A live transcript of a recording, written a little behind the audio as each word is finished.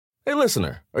Hey,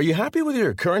 listener, are you happy with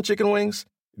your current chicken wings?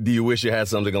 Do you wish you had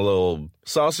something a little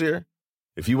saucier?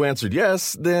 If you answered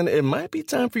yes, then it might be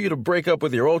time for you to break up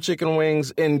with your old chicken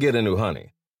wings and get a new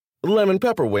honey. Lemon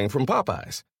pepper wing from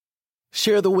Popeyes.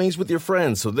 Share the wings with your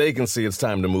friends so they can see it's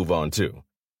time to move on, too.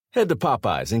 Head to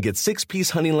Popeyes and get 6-piece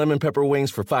honey lemon pepper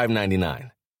wings for $5.99.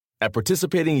 At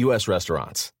participating U.S.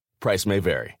 restaurants. Price may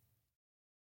vary.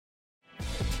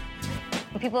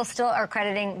 People still are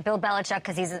crediting Bill Belichick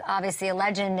because he's obviously a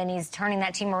legend and he's turning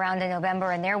that team around in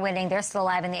November and they're winning. They're still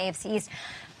alive in the AFC East.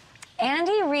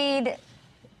 Andy Reid,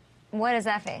 what is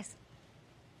that face?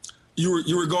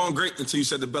 You were going great until you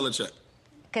said the Belichick.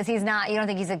 Because he's not, you don't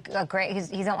think he's a great,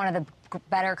 he's not one of the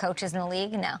better coaches in the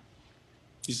league? No.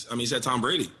 He's had Tom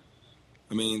Brady.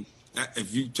 I mean,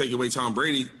 if you take away Tom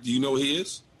Brady, do you know what he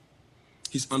is?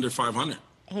 He's under 500.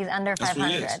 He's under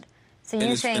 500. So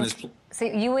you think, so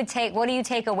you would take, what do you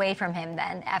take away from him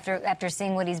then after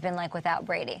seeing what he's been like without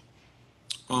Brady?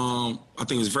 I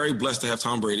think he's very blessed to have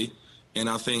Tom Brady. And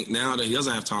I think now that he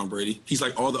doesn't have Tom Brady, he's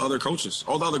like all the other coaches,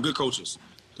 all the other good coaches.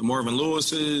 The Marvin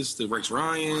Lewises, the Rex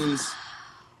Ryans.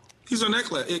 He's on that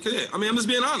class. I mean, I'm just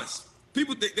being honest.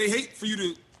 People, they hate for you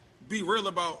to be real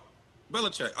about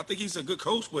Belichick. I think he's a good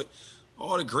coach, but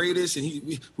all the greatest,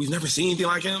 and we've never seen anything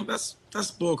like him. That's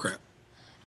bullcrap.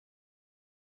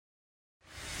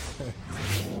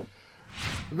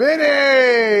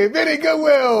 Vinny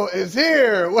Goodwill is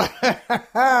here.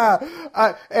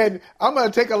 And I'm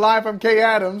going to take a line from Kay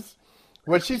Adams.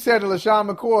 What she said to LaShawn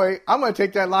McCoy, I'm going to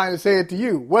take that line and say it to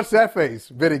you. What's that face,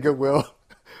 Vinny Goodwill?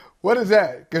 What is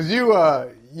that? Because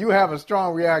you have a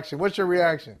strong reaction. What's your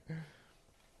reaction?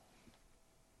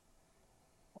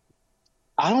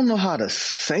 I don't know how to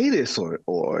say this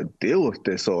or deal with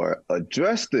this or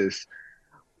address this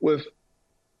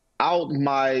without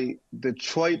my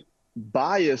Detroit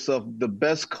bias of the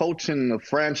best coach in the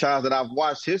franchise that I've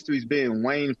watched history's being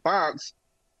Wayne Fox,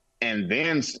 and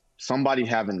then somebody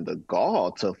having the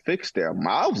gall to fix their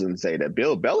mouths and say that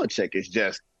Bill Belichick is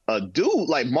just a dude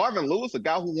like Marvin Lewis, a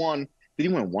guy who did he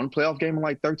win one playoff game in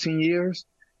like 13 years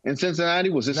in Cincinnati?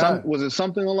 Was it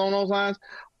something along those lines?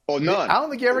 Or none? I don't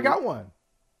think he ever got one.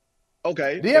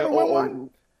 Okay. Did he ever win one?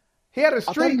 He had a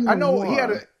streak. I know he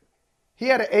had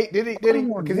an 8. Did he?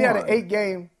 Because he had an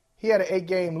 8-game. He had an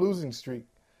 8-game losing streak.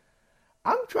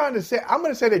 I'm going to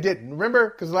say they didn't. Remember,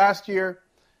 because last year,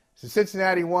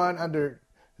 Cincinnati won under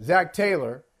Zach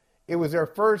Taylor. It was their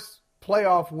first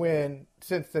playoff win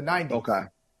since the 90s.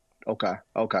 Okay.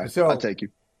 So I'll take you.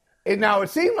 Now,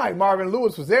 it seemed like Marvin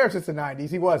Lewis was there since the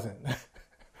 90s. He wasn't.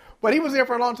 But he was there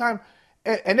for a long time.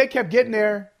 And they kept getting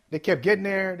there. They kept getting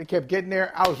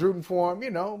there. I was rooting for him. You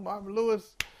know, Marvin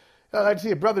Lewis. I like to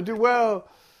see a brother do well.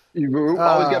 You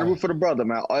always got to root for the brother,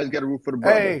 man. Always got to root for the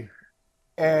brother. Hey,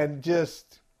 and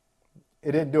just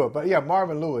it didn't do it. But yeah,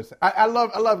 Marvin Lewis. I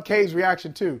love Kay's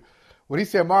reaction too. When he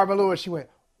said Marvin Lewis, she went,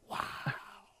 "Wow."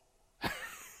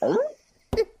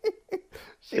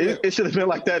 It should have been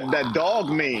like that dog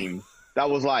meme that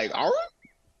was like, "All right,"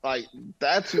 like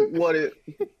that's what it.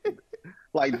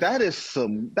 Like that is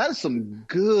some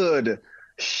good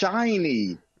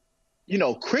shiny.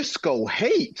 Crisco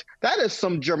hate. That is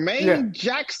some Jermaine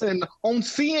Jackson on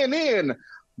CNN.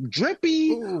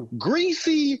 Drippy,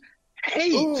 greasy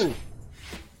hate. Ooh.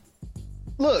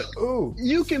 Look,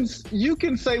 you can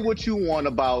say what you want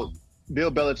about Bill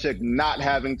Belichick not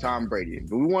having Tom Brady.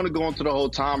 We want to go into the whole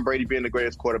Tom Brady being the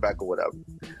greatest quarterback or whatever.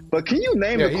 But can you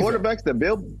name the quarterbacks that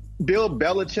Bill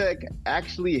Belichick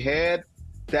actually had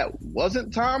that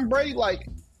wasn't Tom Brady? Like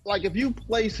if you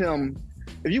place him.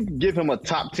 If you give him a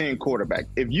top 10 quarterback,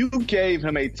 if you gave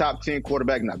him a top 10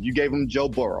 quarterback, now you gave him Joe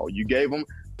Burrow, you gave him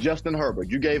Justin Herbert,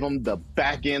 you gave him the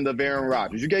back end of Aaron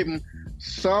Rodgers, you gave him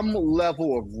some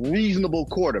level of reasonable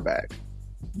quarterback.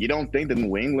 You don't think the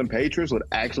New England Patriots would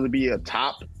actually be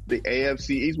atop the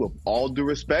AFC East with all due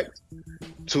respect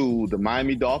to the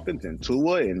Miami Dolphins and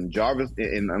Tua and Jarvis,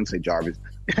 and I'm say Jarvis,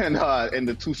 and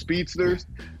the two speedsters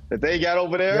that they got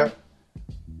over there?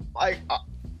 Yeah.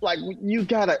 Like you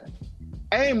gotta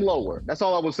aim lower. That's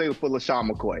all I would say for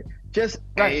LaShawn McCoy. Just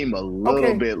aim a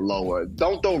little bit lower.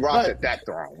 Don't throw rocks at that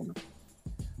throne.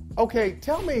 Okay,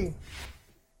 tell me,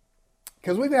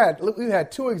 because we've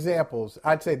had two examples,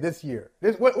 I'd say this year.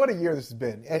 What a year this has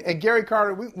been. And Gary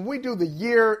Carter, we do the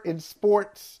year in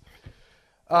sports,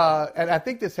 and I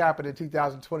think this happened in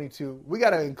 2022. We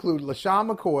got to include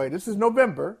LaShawn McCoy. This is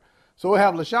November, so we'll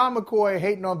have LaShawn McCoy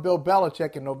hating on Bill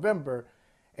Belichick in November.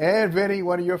 And Vinny,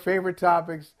 one of your favorite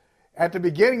topics, at the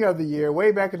beginning of the year,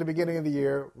 way back at the beginning of the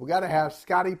year, we got to have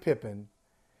Scottie Pippen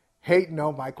hating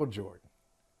on Michael Jordan.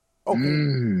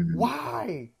 Okay,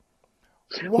 why?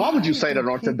 Why would you say that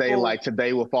on Today Like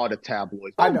Today with all the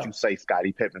tabloids? Why would you say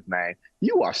Scottie Pippen's name?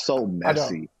 You are so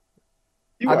messy.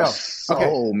 You are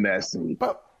so messy.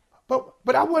 But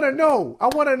I want to know. I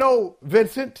want to know,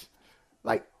 Vincent,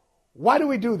 like, why do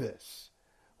we do this?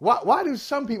 Why do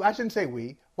some people, I shouldn't say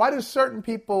we, why do certain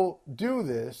people do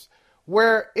this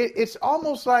where it's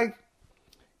almost like,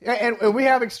 and we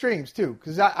have extremes too,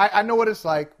 because I know what it's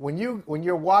like when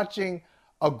you're watching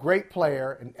a great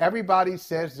player and everybody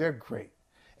says they're great.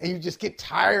 And you just get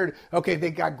tired. Okay, they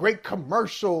got great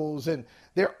commercials and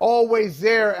they're always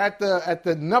there at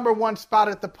the number one spot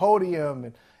at the podium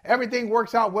and everything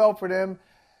works out well for them.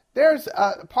 There's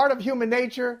a part of human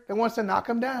nature that wants to knock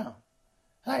them down.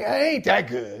 Like, I ain't that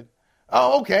good.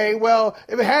 Oh, okay, well,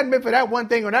 if it hadn't been for that one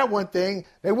thing or that one thing,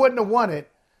 they wouldn't have won it.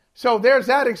 So there's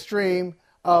that extreme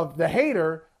of the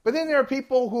hater. But then there are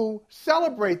people who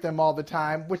celebrate them all the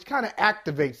time, which kind of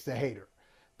activates the hater.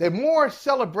 The more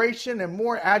celebration and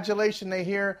more adulation they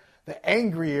hear, the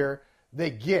angrier they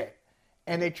get.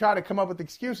 And they try to come up with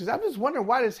excuses. I'm just wondering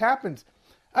why this happens.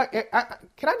 Can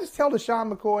I just tell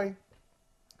LaShawn McCoy,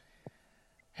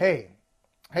 hey,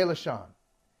 LaShawn,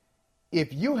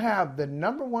 if you have the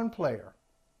number one player,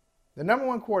 the number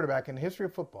one quarterback in the history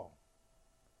of football,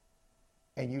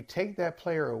 and you take that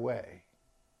player away,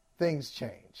 things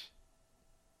change.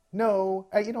 No,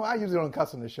 I usually don't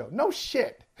cuss on the show. No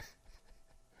shit.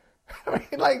 I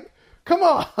mean, like, come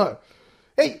on.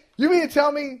 Hey, you mean to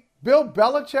tell me Bill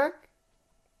Belichick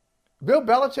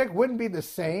wouldn't be the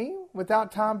same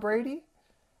without Tom Brady?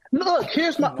 Look,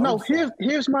 here's my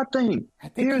thing. I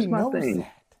think he knows that.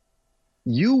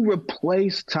 You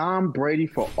replaced Tom Brady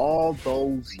for all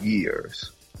those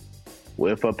years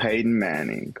with a Peyton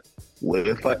Manning,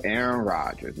 with a Aaron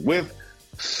Rodgers, with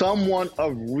someone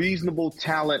of reasonable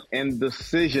talent and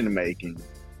decision making.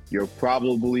 You're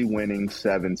probably winning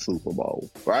 7 Super Bowls,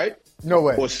 right? No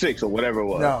way. Or 6 or whatever it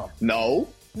was. No.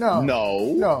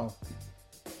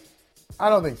 I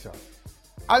don't think so.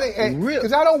 I think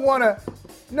because I don't want to.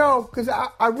 No, because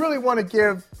I really want to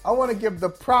give. I want to give the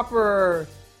proper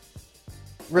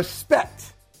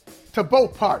respect to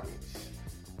both parties.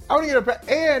 I want to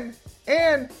get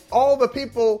and all the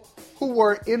people who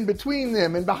were in between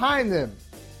them and behind them.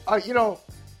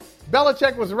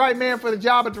 Belichick was the right man for the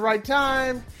job at the right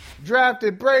time.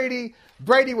 Drafted Brady.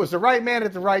 Brady was the right man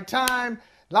at the right time.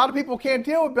 A lot of people can't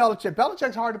deal with Belichick.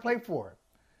 Belichick's hard to play for.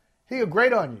 He'll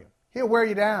grate on you. He'll wear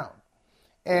you down.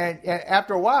 And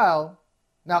after a while,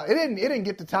 now it didn't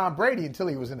get to Tom Brady until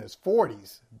he was in his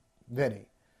 40s, Vinny.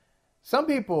 Some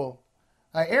people,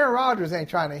 Aaron Rodgers ain't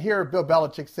trying to hear Bill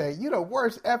Belichick say, "You the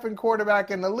worst effing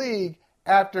quarterback in the league"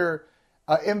 after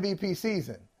an MVP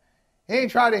season. He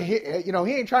ain't trying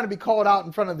to be called out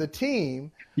in front of the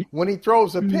team when he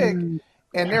throws a pick and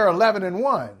they're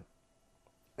 11-1.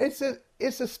 It's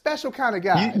a special kind of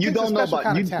guy. You don't know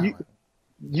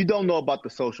about the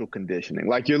social conditioning.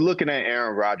 Like, you're looking at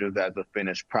Aaron Rodgers as a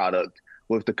finished product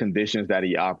with the conditions that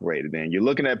he operated in. You're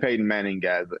looking at Peyton Manning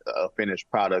as a finished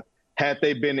product. Had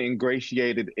they been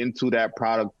ingratiated into that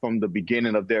product from the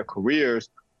beginning of their careers,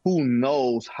 who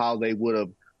knows how they would have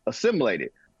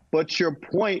assimilated. But your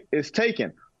point is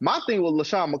taken. My thing with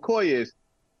LaShawn McCoy is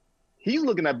he's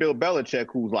looking at Bill Belichick,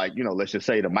 who's like, let's just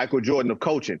say the Michael Jordan of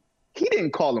coaching. He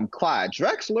didn't call him Clyde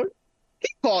Drexler. He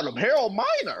called him Harold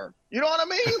Miner. You know what I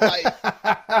mean? Like,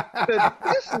 the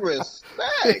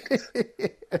disrespect.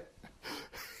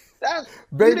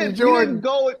 Baby Jordan.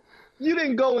 You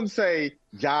didn't go and say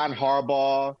John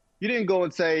Harbaugh. You didn't go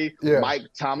and say Mike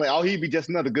Tomlin. Oh, he'd be just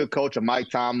another good coach. Or Mike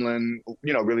Tomlin,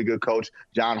 really good coach.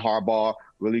 John Harbaugh,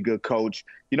 really good coach.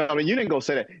 You know what I mean? You didn't go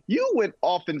say that. You went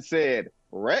off and said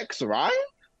Rex Ryan,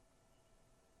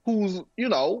 who's,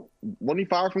 when he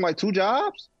fired from like 2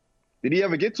 jobs? Did he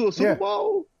ever get to a Super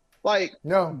Bowl? Like,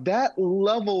 no. That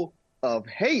level of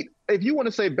hate. If you want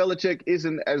to say Belichick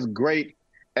isn't as great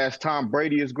as Tom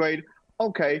Brady is great,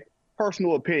 okay,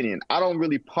 personal opinion. I don't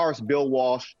really parse Bill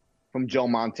Walsh from Joe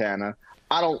Montana.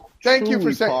 I don't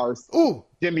parse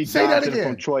Jimmy Johnson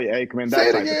from Troy Aikman.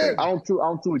 That type of thing. I don't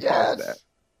truly parse that.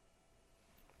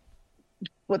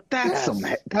 But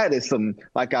that is some,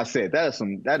 like I said,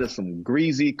 that is some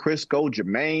greasy Crisco,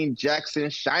 Jermaine Jackson,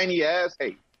 shiny ass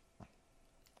hate.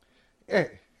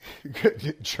 Hey,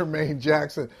 Jermaine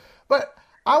Jackson. But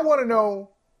I want to know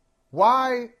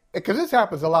why, because this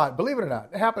happens a lot, believe it or not.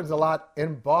 It happens a lot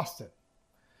in Boston.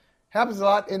 Happens a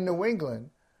lot in New England,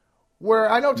 where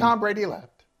I know Tom Brady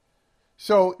left.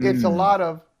 So it's a lot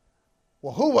of,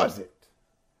 well, who was it?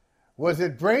 Was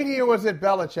it Brady or was it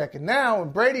Belichick? And now when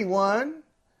Brady won,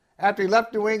 after he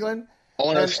left New England,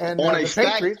 on a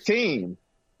stacked team.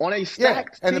 And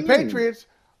the Patriots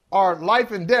are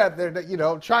life and death. They're,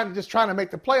 trying to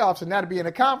make the playoffs, and that'd be an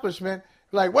accomplishment.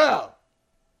 Like, well,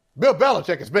 Bill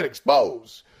Belichick has been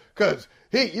exposed because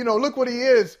he, look what he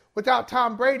is without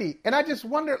Tom Brady. And I just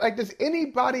wonder, like, does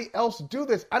anybody else do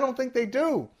this? I don't think they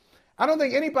do. I don't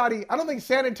think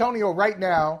San Antonio right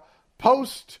now,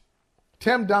 post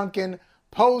Tim Duncan,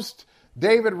 post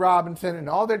David Robinson and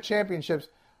all their championships,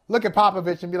 look at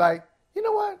Popovich and be like, you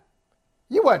know what?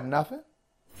 You wasn't nothing.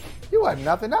 You wasn't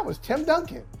nothing. That was Tim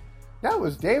Duncan. That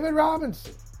was David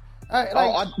Robinson.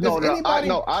 I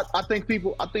think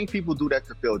people do that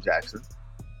to Phil Jackson.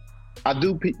 I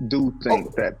do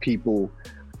think that people.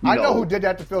 I know who did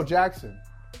that to Phil Jackson.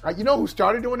 You know who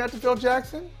started doing that to Phil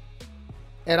Jackson?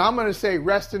 And I'm going to say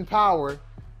rest in power.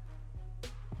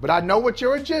 But I know what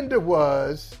your agenda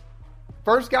was.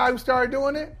 First guy who started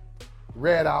doing it,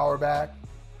 Red Auerbach.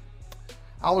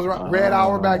 Red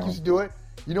Auerbach used to do it.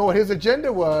 You know what his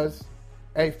agenda was?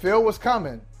 Hey, Phil was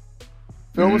coming.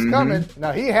 Phil was coming.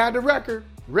 Now, he had the record.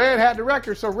 Red had the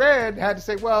record. So Red had to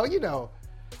say, well,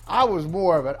 I was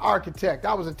more of an architect.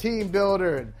 I was a team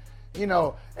builder. And,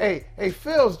 hey,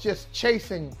 Phil's just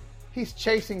chasing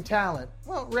talent.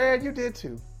 Well, Red, you did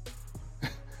too.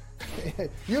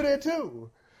 You did too.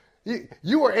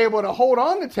 You were able to hold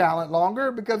on to talent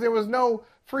longer because there was no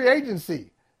free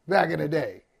agency back in the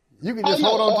day. You can just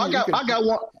hold on to I got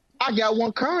one. I got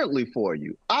one currently for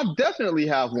you. I definitely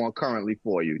have one currently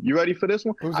for you. You ready for this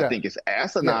one? Who's that? I think it's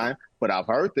asinine, but I've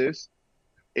heard this.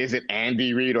 Is it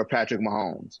Andy Reid or Patrick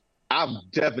Mahomes? I've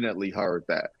definitely heard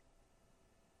that.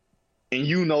 And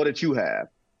you know that you have.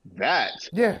 That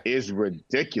is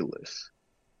ridiculous.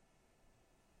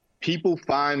 People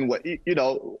find what,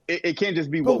 it can't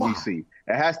just be what we see.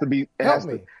 It has to be.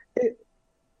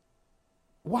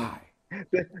 Why?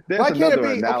 There's another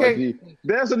analogy. Okay.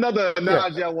 There's another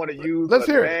analogy I want to use. Let's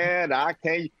hear it. Man, I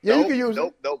can't. Yeah, you can use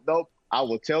it. Nope. I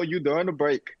will tell you during the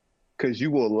break because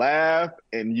you will laugh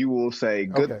and you will say,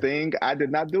 good thing I did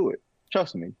not do it.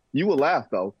 Trust me. You will laugh,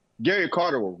 though. Gary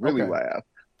Carter will really laugh.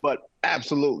 But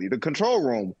absolutely, the control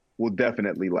room will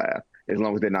definitely laugh as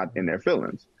long as they're not in their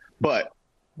feelings. But,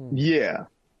 you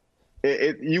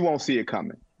won't see it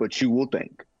coming, but you will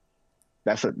think.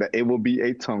 It will be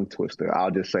a tongue twister. I'll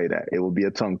just say that. It will be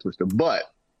a tongue twister. But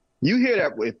you hear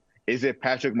that is it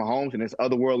Patrick Mahomes and his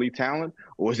otherworldly talent,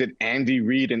 or is it Andy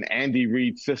Reid and Andy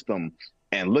Reid's system?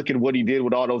 And look at what he did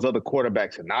with all those other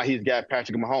quarterbacks, and now he's got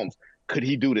Patrick Mahomes. Could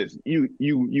he do this?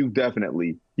 You've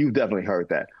definitely heard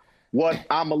that. What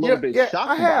I'm a little bit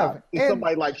shocked about is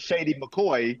somebody like Shady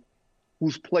McCoy,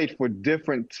 who's played for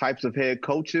different types of head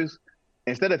coaches.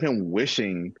 Instead of him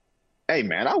wishing, hey,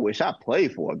 man, I wish I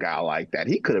played for a guy like that.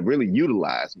 He could have really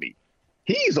utilized me.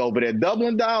 He's over there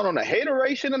doubling down on the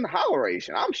hateration and the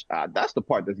holleration. That's the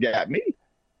part that's got me.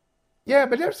 Yeah,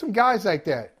 but there's some guys like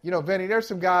that. Vinny, there's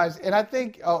some guys, and I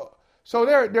think so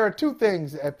there are two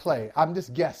things at play. I'm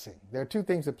just guessing. There are two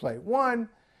things at play. One,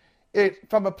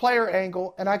 from a player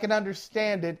angle, and I can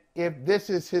understand it if this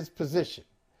is his position.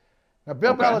 Now,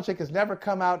 Bill Belichick has never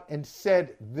come out and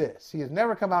said this. He has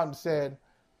never come out and said,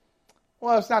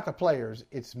 well, it's not the players,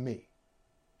 it's me.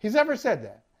 He's never said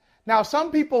that. Now,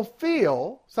 some people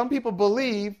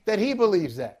believe that he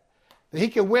believes that he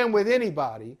can win with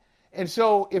anybody. And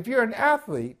so if you're an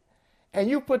athlete and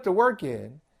you put the work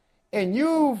in and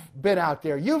you've been out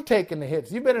there, you've taken the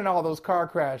hits, you've been in all those car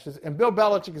crashes, and Bill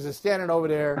Belichick is just standing over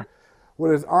there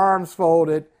with his arms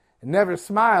folded and never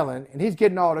smiling, and he's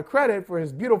getting all the credit for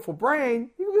his beautiful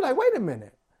brain, you can be like, wait a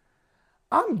minute.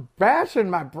 I'm bashing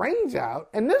my brains out,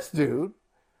 and this dude,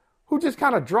 who just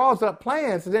kind of draws up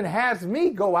plans and then has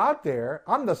me go out there,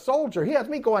 I'm the soldier, he has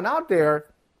me going out there,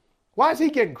 why is he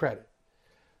getting credit?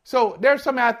 So there's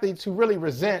some athletes who really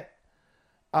resent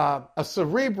a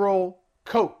cerebral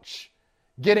coach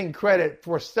getting credit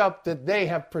for stuff that they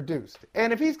have produced.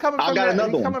 And if he's coming from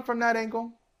that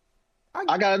angle,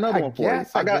 I got another one for you.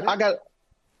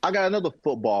 I got another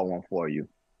football one for you.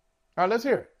 All right, let's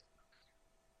hear it.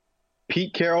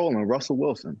 Pete Carroll and Russell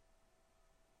Wilson.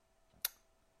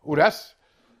 Oh, that's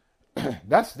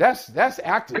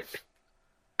active.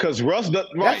 Because Russ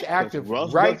that's active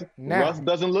now. Russ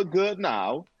doesn't look good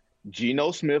now.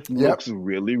 Geno Smith looks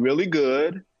really, really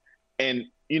good. And,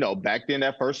 back then,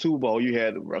 that first Super Bowl, you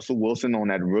had Russell Wilson on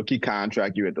that rookie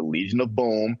contract. You had the Legion of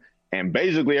Boom. And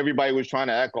basically, everybody was trying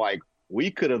to act like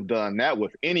we could have done that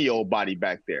with any old body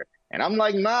back there. And I'm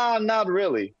like, nah, not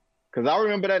really. Because I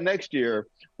remember that next year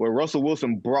where Russell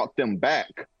Wilson brought them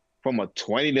back from a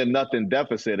 20-0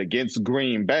 deficit against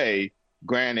Green Bay.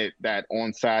 Granted, that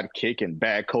onside kick and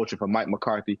bad coaching from Mike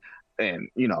McCarthy and,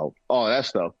 all that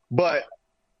stuff. But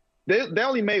they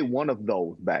only made one of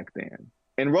those back then.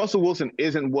 And Russell Wilson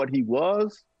isn't what he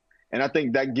was, And I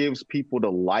think that gives people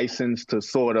the license to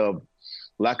sort of,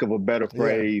 lack of a better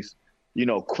phrase,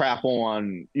 crap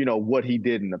on, what he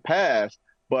did in the past.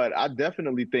 But I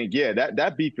definitely think,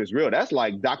 that beef is real. That's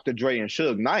like Dr. Dre and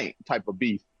Suge Knight type of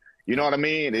beef. You know what I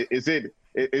mean? Is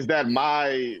that my,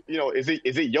 is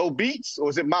it your beats or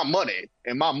is it my money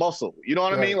and my muscle? You know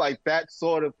what I mean? Like that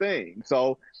sort of thing.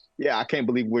 So, yeah, I can't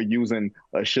believe we're using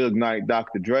a Suge Knight,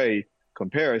 Dr. Dre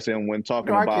comparison when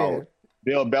talking about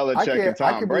Bill Belichick and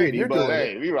Tom Brady. But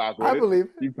hey, we rock with it. I believe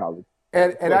it. You probably.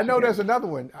 And I know there's another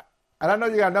one. And I know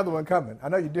you got another one coming. I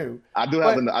know you do. I do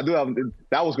have.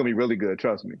 That was going to be really good.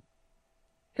 Trust me.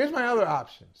 Here's my other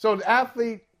option. So the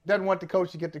athlete doesn't want the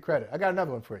coach to get the credit. I got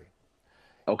another one for you.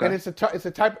 Okay. And it's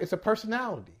a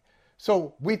personality.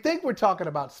 So we think we're talking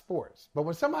about sports, but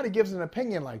when somebody gives an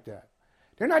opinion like that,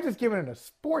 they're not just giving a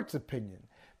sports opinion.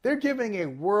 They're giving a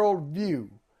worldview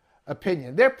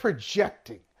opinion. They're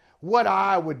projecting what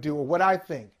I would do or what I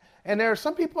think. And there are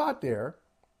some people out there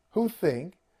who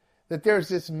think that there's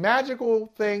this magical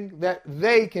thing that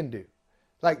they can do.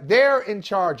 Like they're in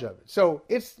charge of it. So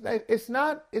it's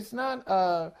not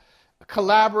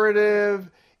collaborative.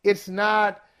 It's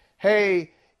not,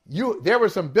 hey, there were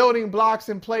some building blocks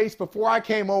in place before I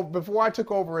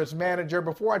took over as manager,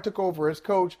 before I took over as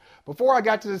coach, before I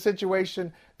got to the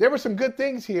situation. There were some good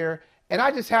things here, and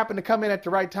I just happened to come in at the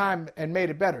right time and made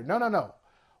it better. No.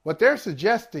 What they're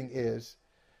suggesting is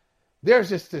there's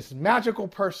just this magical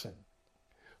person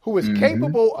who is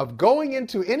capable of going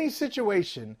into any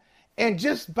situation and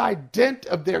just by dint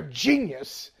of their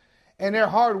genius and their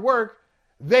hard work,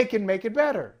 they can make it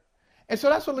better. And so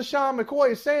that's what LaShawn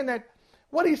McCoy is saying, that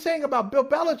what he's saying about Bill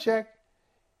Belichick,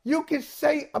 you can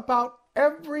say about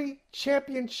every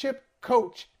championship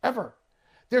coach ever.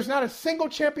 There's not a single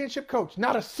championship coach,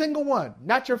 not a single one,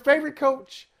 not your favorite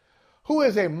coach, who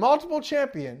is a multiple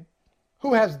champion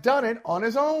who has done it on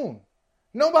his own.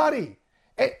 Nobody.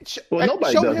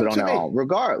 Nobody does it on their own,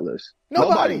 regardless.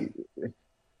 Nobody.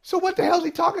 So what the hell is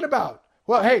he talking about?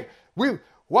 Well, hey,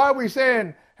 why are we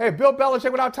saying, hey, Bill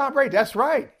Belichick without Tom Brady? That's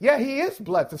right. Yeah, he is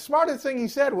blessed. The smartest thing he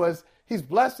said was he's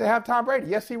blessed to have Tom Brady.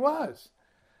 Yes, he was.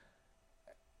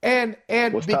 And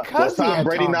was Tom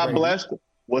Brady not blessed?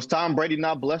 Was Tom Brady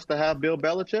not blessed to have Bill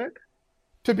Belichick?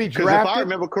 To be drafted? Because if I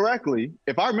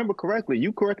remember correctly,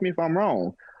 you correct me if I'm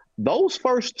wrong, those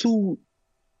first two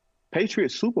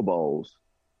Patriots Super Bowls,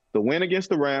 the win against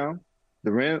the Rams,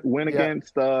 the win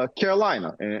against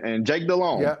Carolina and Jake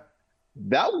Delhomme,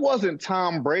 that wasn't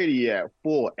Tom Brady at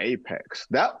full apex.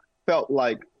 That felt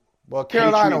like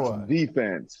Carolina Patriots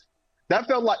defense. That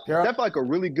felt like a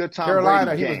really good Tom Carolina,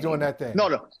 Brady game. He was doing that thing.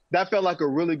 No, that felt like a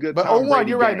really good but Tom 0-1, Brady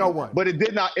you're right, game. no one. But it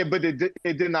did not.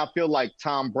 It did not feel like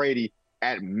Tom Brady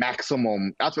at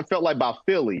maximum. That's what it felt like by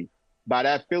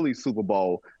that Philly Super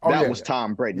Bowl. That was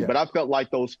Tom Brady. Yeah. But I felt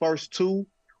like those first two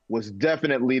was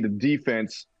definitely the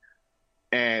defense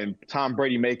and Tom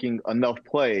Brady making enough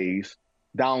plays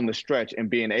down the stretch and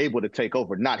being able to take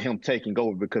over, not him taking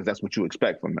over because that's what you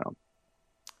expect from him.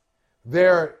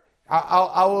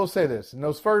 I will say this. In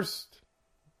those first,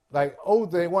 they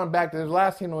won back to the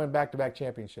last team to win back-to-back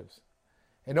championships.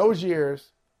 In those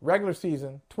years, regular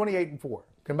season, 28-4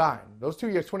 combined. Those 2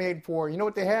 years, 28-4. You know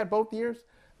what they had both years?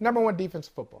 Number one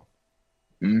defensive football.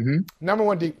 Mm-hmm. Number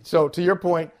one. So to your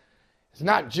point, it's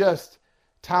not just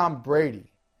Tom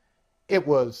Brady. It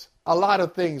was a lot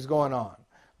of things going on.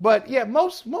 But yeah,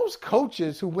 most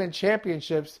coaches who win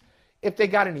championships, if they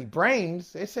got any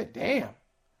brains, they said, "Damn,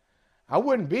 I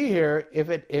wouldn't be here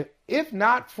if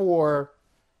not for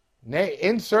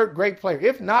insert great player,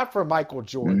 if not for Michael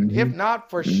Jordan, if not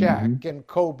for Shaq and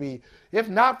Kobe, if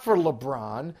not for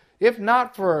LeBron, if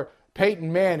not for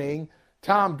Peyton Manning,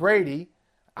 Tom Brady,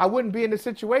 I wouldn't be in this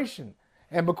situation."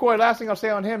 And McCoy, last thing I'll say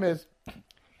on him is,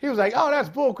 he was like, "Oh, that's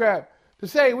bullcrap to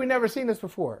say we never seen this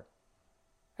before."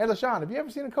 Hey, LaShawn, have you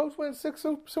ever seen a coach win 6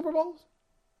 Super Bowls?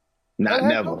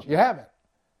 Never. Coach? You haven't.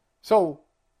 So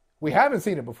we haven't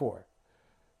seen it before.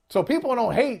 So people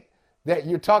don't hate that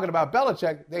you're talking about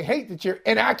Belichick. They hate that you're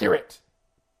inaccurate.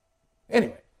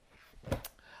 Anyway,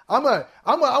 I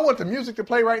want the music to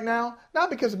play right now, not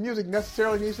because the music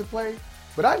necessarily needs to play,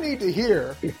 but I need to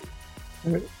hear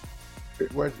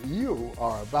what you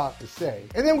are about to say.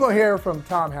 And then we're going to hear from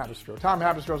Tom Haberstroh. Tom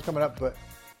Haberstroh is coming up, but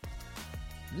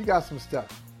you got some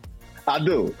stuff. I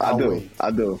do.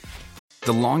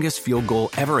 The longest field goal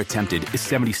ever attempted is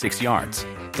 76 yards.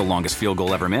 The longest field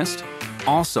goal ever missed?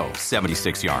 Also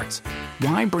 76 yards.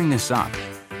 Why bring this up?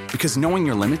 Because knowing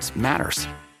your limits matters,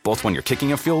 both when you're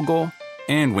kicking a field goal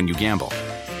and when you gamble.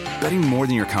 Betting more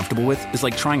than you're comfortable with is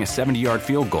like trying a 70-yard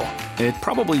field goal. It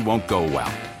probably won't go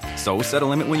well. So set a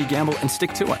limit when you gamble and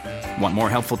stick to it. Want more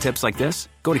helpful tips like this?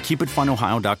 Go to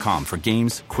keepitfunohio.com for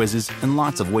games, quizzes, and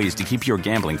lots of ways to keep your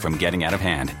gambling from getting out of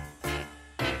hand.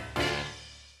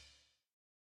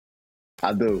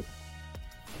 I do.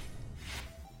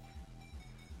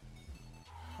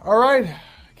 All right,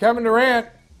 Kevin Durant.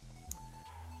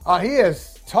 He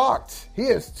has talked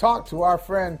to our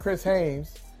friend Chris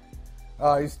Haynes.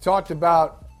 He's talked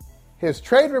about his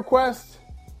trade request,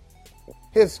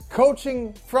 his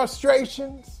coaching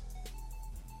frustrations,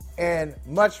 and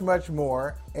much, much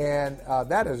more. And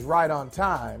that is right on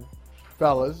time,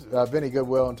 fellas. Vinny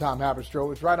Goodwill and Tom Haberstroh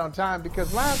was right on time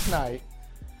because last night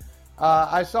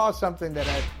I saw something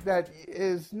that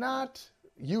is not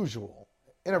usual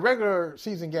in a regular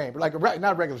season game, like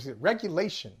not a regular season,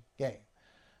 regulation game.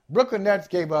 Brooklyn Nets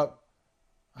gave up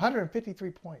 153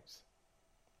 points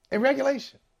in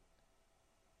regulation.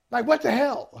 Like, what the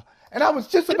hell? And I was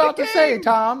just about to say,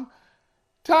 Tom,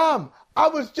 I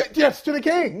was yes, to the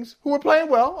Kings, who were playing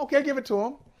well. Okay, give it to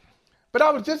them. But I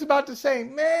was just about to say,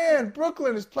 man,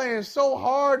 Brooklyn is playing so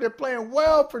hard. They're playing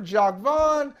well for Jacques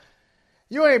Vaughn.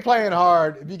 You ain't playing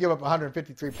hard if you give up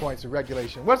 153 points in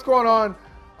regulation. What's going on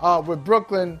with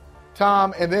Brooklyn,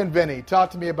 Tom, and then Vinny?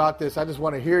 Talk to me about this. I just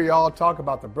want to hear y'all talk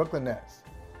about the Brooklyn Nets.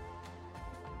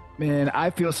 Man, I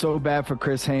feel so bad for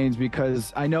Chris Haynes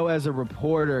because I know as a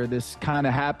reporter, this kind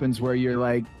of happens where you're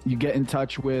like, you get in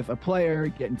touch with a player,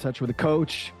 get in touch with a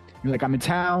coach. You're like, I'm in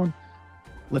town.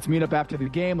 Let's meet up after the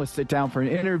game. Let's sit down for an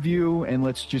interview and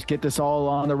let's just get this all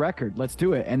on the record. Let's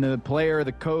do it. And the player, or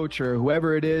the coach, or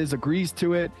whoever it is agrees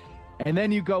to it. And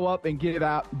then you go up and give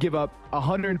up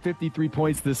 153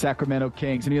 points to the Sacramento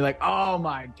Kings. And you're like, oh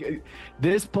my,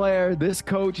 this player, this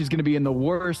coach is going to be in the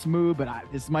worst mood, but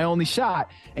this is my only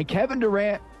shot. And Kevin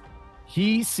Durant,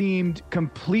 he seemed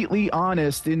completely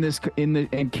honest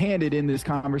and candid in this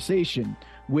conversation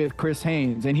with Chris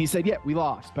Haynes. And he said, yeah, we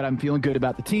lost, but I'm feeling good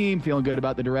about the team, feeling good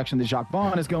about the direction that Jacques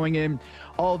Vaughn is going in,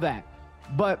 all that.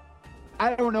 But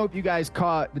I don't know if you guys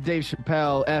caught the Dave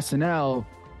Chappelle SNL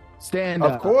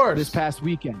stand-up this past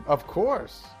weekend. Of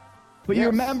course. But yes. You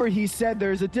remember he said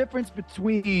there's a difference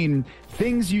between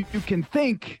things you can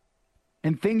think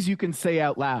and things you can say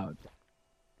out loud.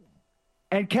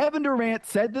 And Kevin Durant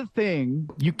said the thing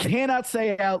you cannot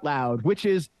say out loud, which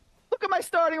is, look at my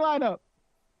starting lineup.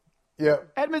 Yeah.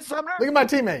 Edmund Sumner. Look at my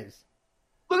teammates.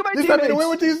 Look at my teammates. You expect me to win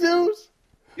with these dudes?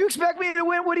 You expect me to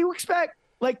win? What do you expect?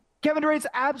 Like, Kevin Durant's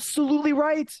absolutely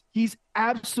right. He's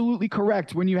absolutely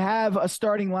correct. When you have a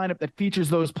starting lineup that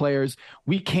features those players,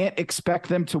 we can't expect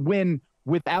them to win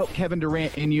without Kevin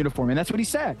Durant in uniform. And that's what he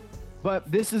said.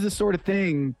 But this is the sort of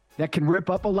thing that can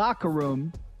rip up a locker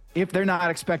room if they're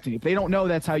not expecting it. If they don't know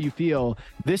that's how you feel,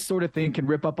 this sort of thing can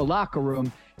rip up a locker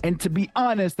room. And to be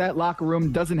honest, that locker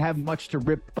room doesn't have much to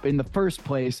rip up in the first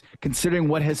place, considering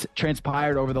what has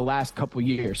transpired over the last couple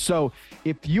years. So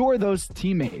if you're those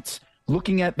teammates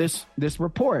looking at this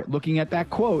report, looking at that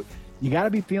quote, you got to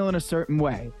be feeling a certain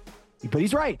way. But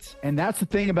he's right. And that's the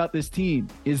thing about this team,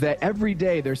 is that every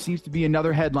day there seems to be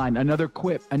another headline, another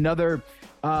quip, another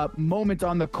moment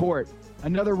on the court,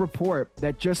 another report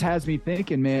that just has me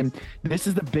thinking, man, this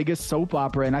is the biggest soap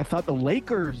opera. And I thought the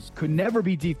Lakers could never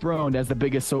be dethroned as the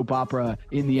biggest soap opera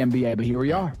in the NBA. But here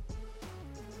we are.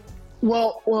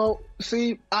 Well,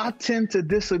 see, I tend to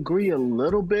disagree a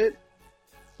little bit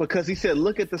because he said,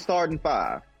 look at the starting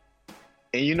five.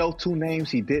 And you know two names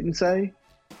he didn't say?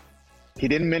 He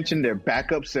didn't mention their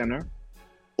backup center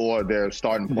or their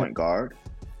starting point guard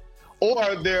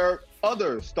or their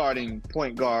other starting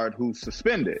point guard who's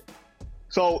suspended.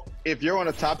 So if you're on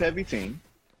a top-heavy team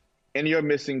and you're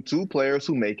missing two players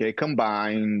who make a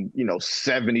combined,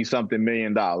 $70-something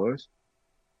million,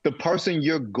 the person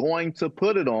you're going to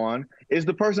put it on is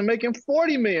the person making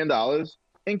 $40 million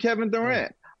in Kevin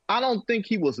Durant. I don't think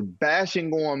he was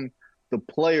bashing on the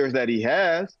players that he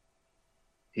has.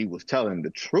 He was telling the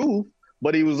truth,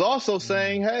 but he was also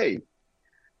saying, hey,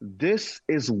 this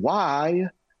is why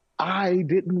I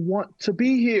didn't want to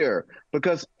be here,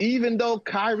 because even though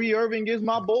Kyrie Irving is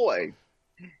my boy,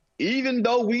 even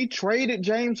though we traded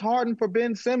James Harden for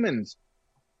Ben Simmons,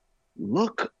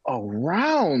 look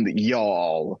around,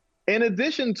 y'all. In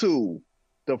addition to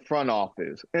the front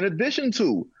office, in addition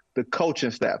to the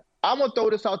coaching staff, I'm going to throw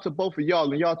this out to both of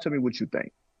y'all, and y'all tell me what you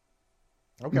think.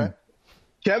 Okay.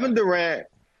 Kevin Durant,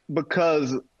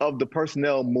 because of the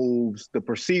personnel moves, the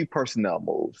perceived personnel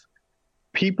moves,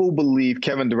 people believe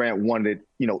Kevin Durant wanted,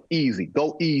 easy,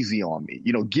 go easy on me,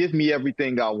 give me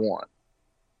everything I want.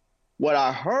 What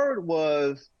I heard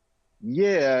was,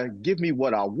 yeah, give me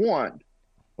what I want,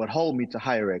 but hold me to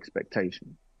higher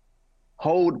expectations.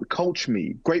 Coach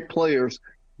me. Great players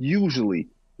usually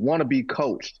want to be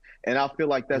coached. And I feel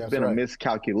like that's been a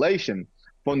miscalculation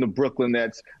from the Brooklyn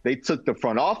Nets. They took the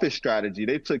front office strategy.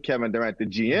 They took Kevin Durant, the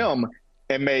GM,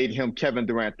 and made him Kevin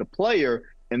Durant, the player.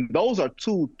 And those are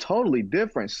two totally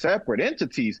different, separate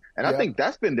entities. And I think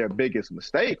that's been their biggest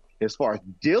mistake as far as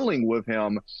dealing with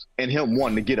him and him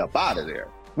wanting to get up out of there,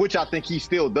 which I think he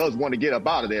still does want to get up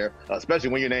out of there, especially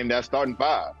when you name that starting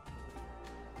five.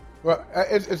 Well,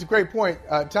 it's a great point.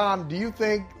 Tom, do you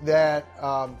think that,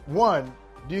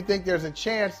 do you think there's a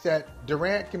chance that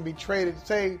Durant can be traded,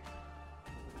 say,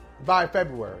 by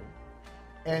February?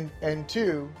 And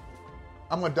two,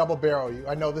 I'm going to double barrel you.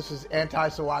 I know this is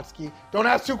anti-Sawatsky. Don't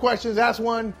ask two questions, ask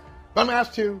one. But I'm going to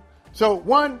ask two. So,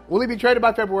 one, will he be traded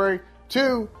by February?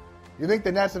 Two, you think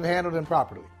the Nets have handled him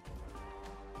properly?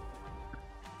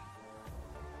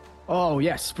 Oh,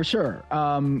 yes, for sure.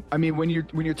 I mean, when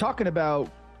you're talking about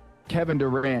Kevin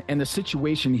Durant and the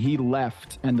situation he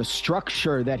left and the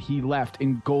structure that he left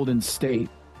in Golden State,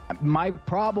 my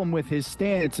problem with his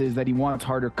stance is that he wants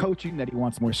harder coaching, that he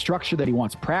wants more structure, that he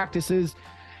wants practices.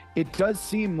 It does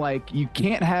seem like you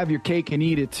can't have your cake and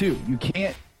eat it too. You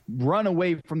can't run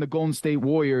away from the Golden State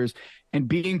Warriors and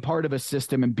being part of a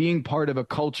system and being part of a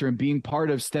culture and being part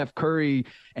of Steph Curry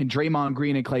and Draymond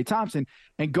Green and Klay Thompson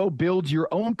and go build your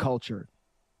own culture.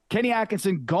 Kenny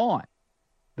Atkinson gone.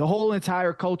 The whole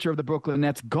entire culture of the Brooklyn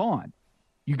Nets gone.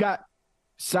 You got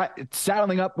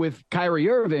saddling up with Kyrie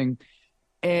Irving.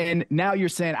 And now you're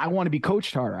saying, I want to be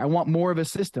coached harder. I want more of a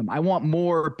system. I want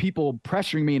more people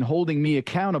pressuring me and holding me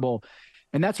accountable.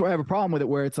 And that's where I have a problem with it,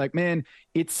 where it's like, man,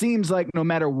 it seems like no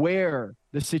matter where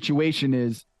the situation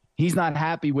is, he's not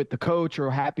happy with the coach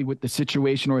or happy with the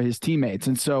situation or his teammates.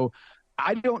 And so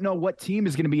I don't know what team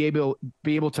is going to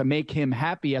be able to make him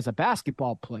happy as a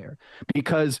basketball player,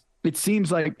 because it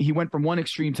seems like he went from one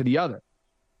extreme to the other.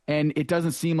 And it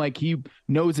doesn't seem like he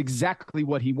knows exactly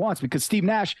what he wants, because Steve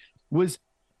Nash was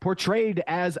portrayed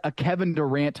as a Kevin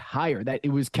Durant hire, that it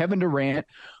was Kevin Durant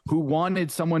who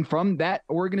wanted someone from that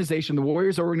organization, the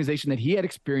Warriors organization that he had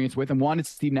experience with, and wanted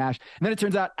Steve Nash. And then it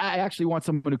turns out, I actually want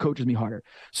someone who coaches me harder.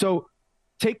 So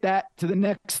take that to the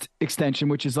next extension,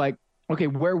 which is like, okay,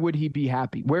 where would he be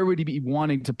happy? Where would he be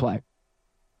wanting to play?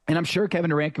 And I'm sure Kevin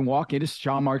Durant can walk into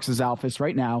Sean Marks' office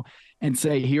right now and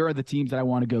say, here are the teams that I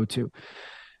want to go to.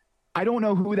 I don't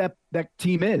know who that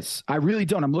team is. I really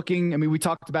don't. I'm looking. I mean, we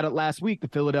talked about it last week, the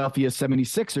Philadelphia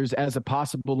 76ers as a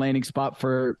possible landing spot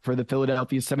for the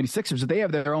Philadelphia 76ers. They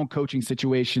have their own coaching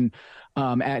situation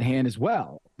at hand as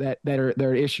well that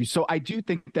are issues. So I do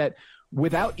think that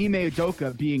without Ime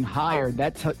Udoka being hired,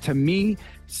 that to me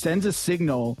sends a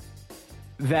signal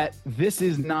that this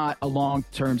is not a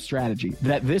long-term strategy,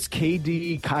 that this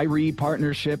KD-Kyrie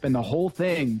partnership and the whole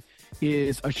thing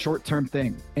is a short-term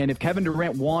thing. And if Kevin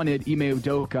Durant wanted Ime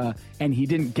Udoka and he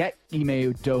didn't get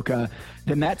Ime Udoka,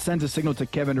 then that sends a signal to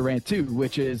Kevin Durant too,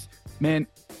 which is, man,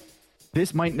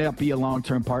 this might not be a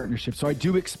long-term partnership. So I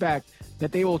do expect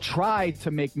that they will try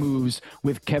to make moves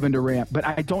with Kevin Durant, but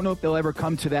I don't know if they'll ever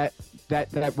come to that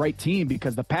right team,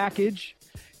 because the package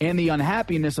and the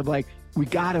unhappiness of like, we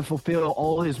got to fulfill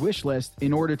all his wish list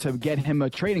in order to get him a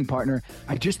trading partner.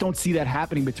 I just don't see that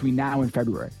happening between now and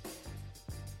February.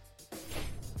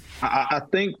 I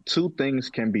think two things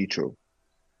can be true.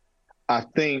 I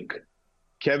think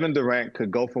Kevin Durant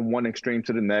could go from one extreme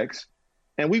to the next,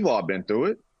 and we've all been through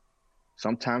it.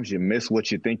 Sometimes you miss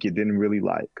what you think you didn't really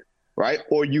like, right?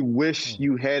 Or you wish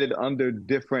you had it under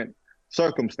different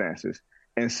circumstances.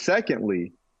 And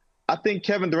secondly, I think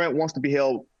Kevin Durant wants to be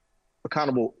held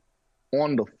accountable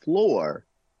on the floor,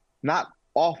 not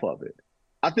off of it.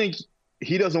 I think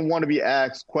he doesn't want to be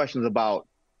asked questions about,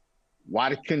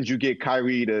 why couldn't you get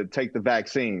Kyrie to take the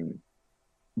vaccine,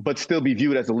 but still be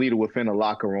viewed as a leader within the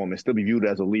locker room and still be viewed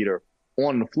as a leader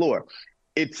on the floor?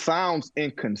 It sounds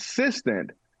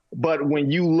inconsistent, but when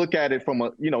you look at it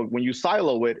when you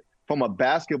silo it from a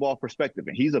basketball perspective,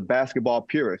 and he's a basketball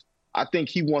purist, I think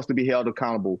he wants to be held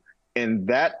accountable in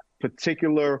that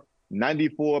particular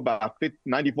 94 by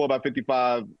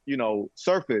 55,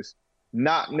 surface,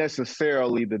 not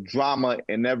necessarily the drama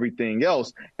and everything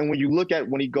else. And when you look at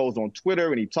when he goes on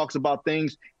Twitter and he talks about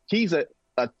things, he's a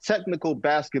technical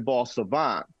basketball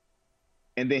savant.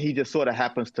 And then he just sort of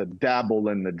happens to dabble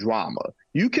in the drama.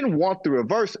 You can want the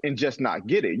reverse and just not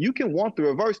get it. You can want the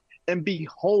reverse and be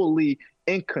wholly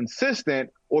inconsistent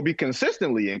or be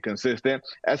consistently inconsistent,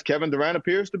 as Kevin Durant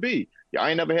appears to be. I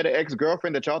ain't never had an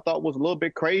ex-girlfriend that y'all thought was a little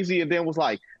bit crazy and then was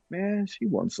like, man, she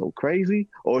wasn't so crazy.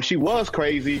 Or she was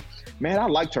crazy. Man, I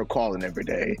liked her calling every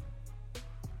day.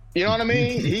 You know what I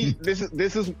mean? This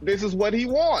is what he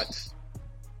wants.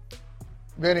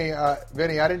 Vinny, I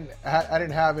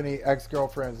didn't have any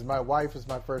ex-girlfriends. My wife is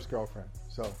my first girlfriend.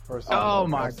 So first. Oh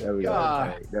my God! There we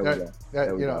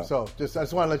go. So I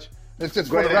just want to let you. It's just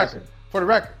Great for the answer. record. For the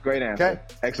record. Great answer. Okay.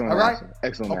 Excellent All right. answer.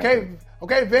 Excellent Okay. answer.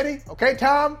 Okay, Vinny. Okay,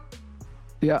 Tom.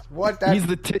 Yeah, He's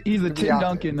the Tim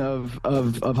Duncan of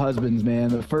husbands, man.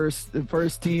 The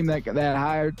first team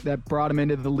that brought him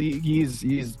into the league.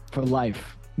 He's for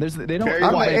life. They don't. Barry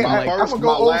I'm White, my gonna first, go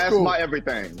my old last, school. my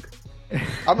everything.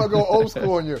 I'm gonna go old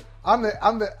school on you. I'm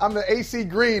the AC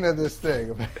Green of this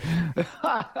thing.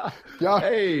 Y'all,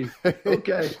 Hey,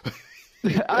 okay.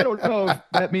 I don't know if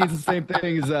that means the same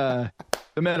thing as the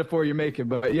metaphor you're making,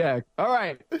 but yeah. All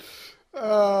right.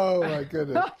 Oh my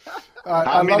goodness.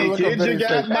 How many kids you Vinny's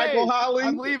got, face. Michael Holley?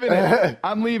 I'm leaving it.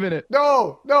 I'm leaving it.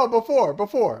 No,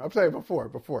 before. I'm saying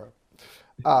before.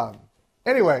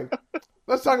 Anyway,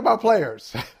 let's talk about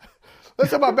players.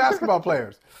 Let's talk about basketball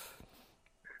players.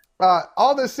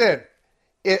 All this said,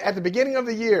 at the beginning of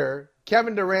the year,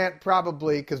 Kevin Durant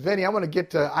probably, because Vinny, I want to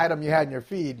get to the item you had in your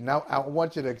feed, and I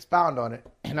want you to expound on it,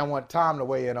 and I want Tom to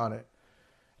weigh in on it.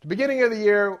 At the beginning of the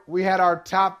year, we had our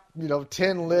top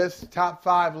 10 list, top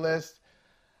 5 list.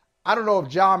 I don't know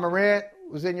if Ja Morant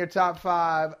was in your top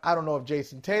 5. I don't know if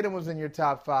Jason Tatum was in your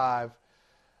top 5.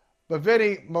 But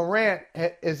Vinny, Morant,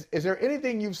 is there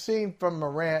anything you've seen from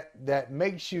Morant that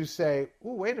makes you say,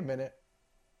 "Ooh, wait a minute,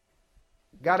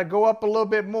 got to go up a little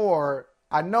bit more"?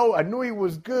 I knew he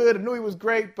was good, I knew he was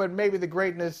great, but maybe the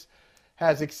greatness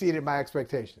has exceeded my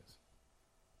expectations.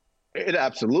 It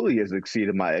absolutely has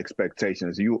exceeded my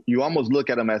expectations. You almost look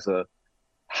at him as a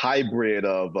hybrid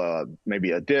of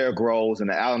maybe a Derrick Rose and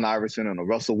an Allen Iverson and a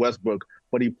Russell Westbrook,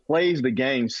 but he plays the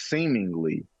game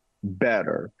seemingly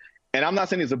better. And I'm not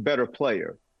saying he's a better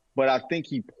player, but I think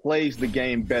he plays the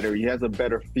game better. He has a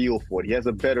better feel for it. He has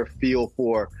a better feel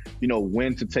for,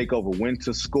 when to take over, when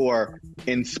to score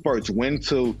in spurts, when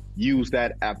to use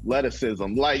that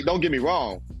athleticism. Like, don't get me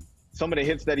wrong. Some of the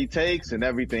hits that he takes and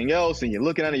everything else, and you're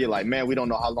looking at it, you're like, man, we don't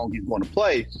know how long he's going to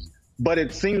play. But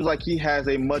it seems like he has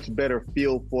a much better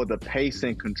feel for the pace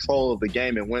and control of the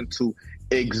game and when to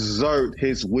exert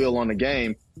his will on the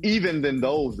game, even than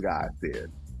those guys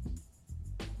did.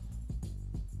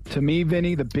 To me,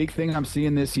 Vinny, the big thing I'm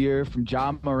seeing this year from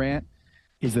Ja Morant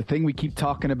is the thing we keep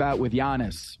talking about with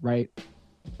Giannis, right?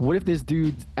 What if this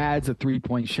dude adds a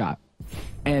three-point shot?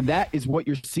 And that is what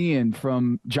you're seeing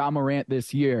from Ja Morant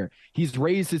this year. He's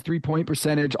raised his three-point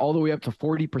percentage all the way up to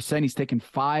 40%. He's taken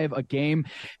 5 a game.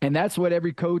 And that's what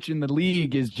every coach in the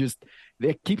league is just –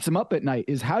 it keeps him up at night,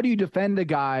 is how do you defend a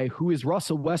guy who is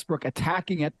Russell Westbrook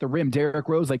attacking at the rim, Derrick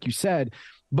Rose, like you said,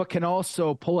 but can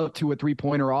also pull up to a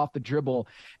three-pointer off the dribble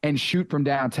and shoot from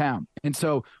downtown. And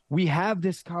so we have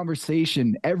this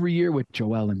conversation every year with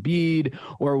Joel Embiid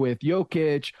or with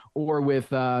Jokic or with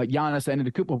Giannis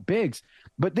Antetokounmpo bigs.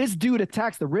 But this dude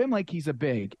attacks the rim like he's a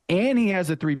big, and he has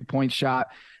a three-point shot.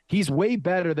 He's way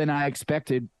better than I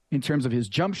expected in terms of his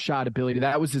jump shot ability.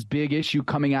 That was his big issue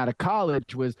coming out of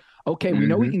college was, okay, we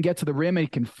know he can get to the rim and he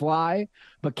can fly,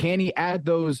 but can he add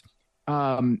those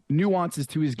nuances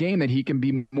to his game that he can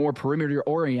be more perimeter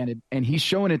oriented? And he's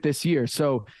showing it this year.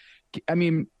 So, I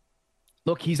mean,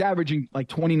 look, he's averaging like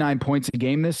 29 points a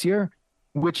game this year,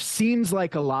 which seems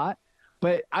like a lot,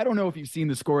 but I don't know if you've seen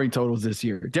the scoring totals this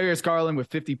year. Darius Garland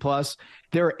with 50 plus.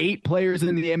 There are 8 players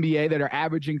in the NBA that are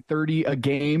averaging 30 a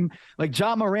game. Like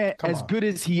Ja Morant, good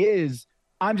as he is,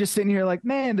 I'm just sitting here like,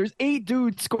 man, there's 8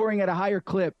 dudes scoring at a higher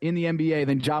clip in the NBA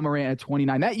than Ja Morant at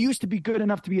 29. That used to be good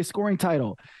enough to be a scoring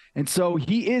title. And so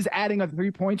he is adding a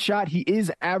three-point shot. He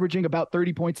is averaging about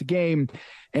 30 points a game.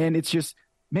 And it's just,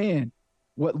 man,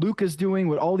 what Luka's doing,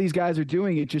 what all these guys are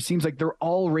doing, it just seems like they're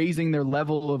all raising their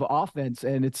level of offense.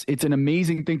 And it's an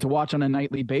amazing thing to watch on a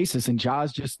nightly basis. And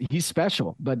Ja's he's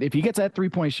special. But if he gets that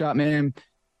three-point shot, man,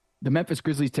 the Memphis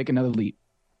Grizzlies take another leap.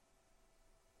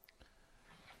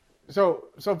 So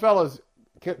fellas,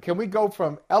 can we go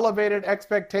from elevated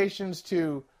expectations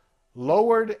to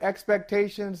lowered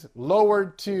expectations,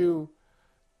 lowered to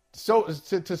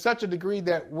such a degree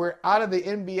that we're out of the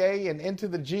NBA and into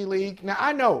the G League? Now,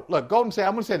 I know, look, Golden State,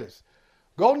 I'm going to say this.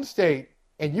 Golden State,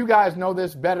 and you guys know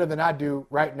this better than I do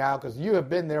right now because you have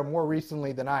been there more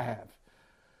recently than I have.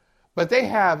 But they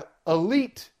have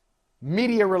elite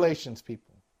media relations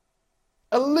people.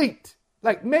 Elite.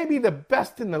 Like maybe the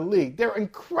best in the league. They're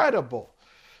incredible.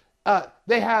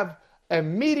 They have a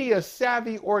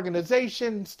media-savvy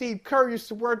organization. Steve Kerr used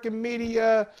to work in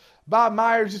media. Bob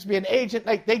Myers used to be an agent.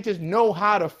 Like they just know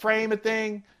how to frame a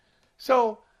thing.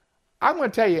 So I'm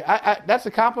going to tell you, that's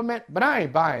a compliment, but I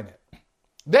ain't buying it.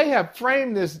 They have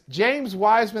framed this James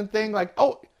Wiseman thing like,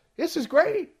 oh, this is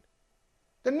great.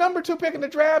 The number 2 pick in the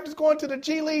draft is going to the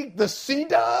G League. The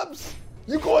C-Dubs?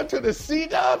 You going to the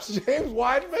C-Dubs, James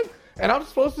Wiseman? And I'm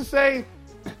supposed to say,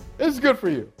 This is good for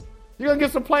you. You're going to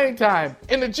get some playing time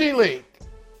in the G League.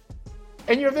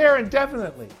 And you're there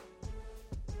indefinitely.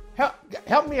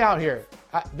 Help me out here.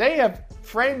 They have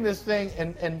framed this thing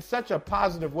in such a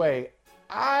positive way.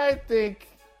 I think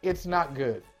it's not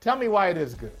good. Tell me why it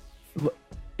is good.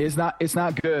 It's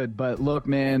not good, but look,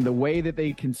 man, the way that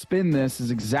they can spin this is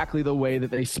exactly the way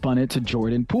that they spun it to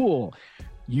Jordan Poole.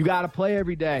 You got to play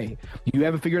every day. You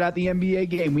haven't figured out the NBA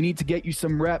game. We need to get you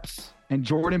some reps. And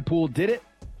Jordan Poole did it,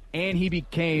 and he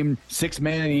became sixth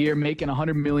man of the year, making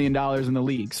 $100 million in the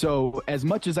league. So as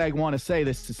much as I want to say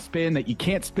this is spin, that you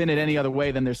can't spin it any other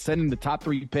way than they're sending the top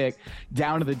 3 pick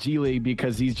down to the G League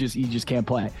because he just can't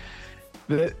play.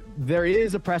 There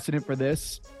is a precedent for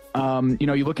this.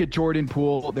 You look at Jordan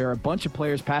Poole, there are a bunch of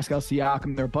players, Pascal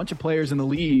Siakam, there are a bunch of players in the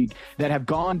league that have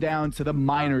gone down to the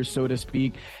minors, so to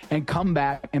speak, and come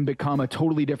back and become a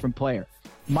totally different player.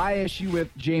 My issue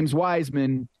with James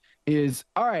Wiseman is,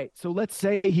 all right, so let's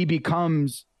say he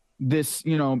becomes this,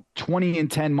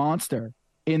 20-10 monster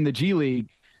in the G League,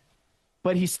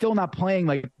 but he's still not playing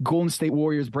like Golden State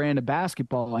Warriors brand of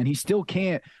basketball, and he still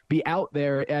can't be out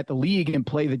there at the league and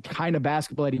play the kind of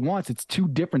basketball that he wants. It's two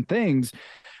different things.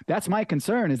 That's my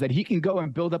concern, is that he can go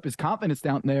and build up his confidence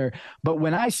down there. But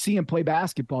when I see him play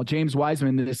basketball, James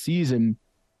Wiseman this season,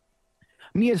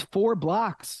 he has 4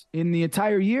 blocks in the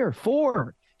entire year.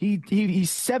 4.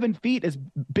 He's 7 feet, as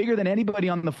bigger than anybody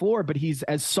on the floor, but he's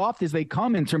as soft as they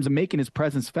come in terms of making his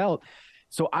presence felt.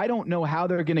 So I don't know how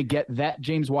they're going to get that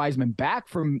James Wiseman back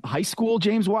from high school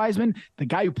James Wiseman, the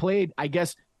guy who played, I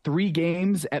guess, 3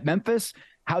 games at Memphis,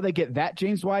 how they get that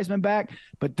James Wiseman back.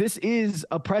 But this is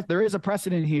there is a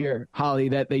precedent here, Holly,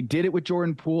 that they did it with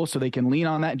Jordan Poole so they can lean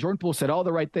on that. And Jordan Poole said all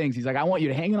the right things. He's like, I want you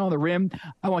to hang it on the rim.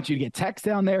 I want you to get text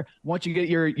down there. I want you to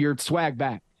get your swag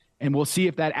back. And we'll see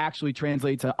if that actually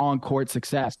translates to on-court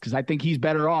success, because I think he's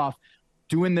better off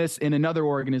doing this in another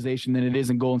organization than it is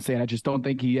in Golden State. I just don't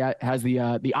think he has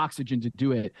the oxygen to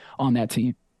do it on that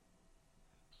team.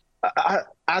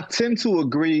 I tend to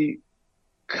agree,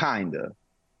 kind of.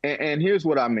 And here's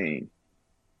what I mean.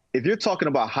 If you're talking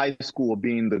about high school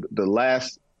being the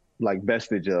last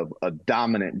vestige of a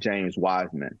dominant James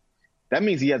Wiseman, that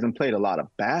means he hasn't played a lot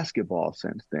of basketball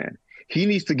since then. He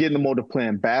needs to get in the mode of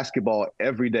playing basketball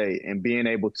every day and being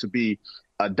able to be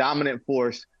a dominant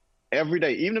force every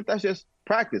day, even if that's just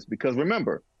practice. Because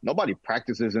remember, nobody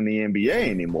practices in the NBA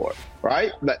anymore,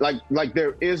 right? Like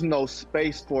there is no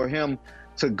space for him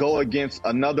to go against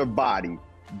another body,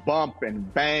 bump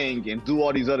and bang and do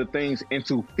all these other things and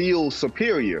to feel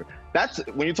superior. That's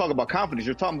when you talk about confidence,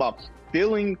 you're talking about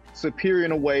feeling superior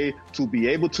in a way to be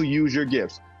able to use your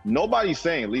gifts. Nobody's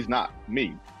saying, at least not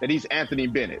me, that he's Anthony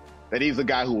Bennett, that he's a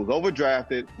guy who was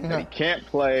overdrafted, that he can't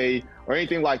play or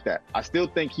anything like that. I still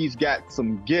think he's got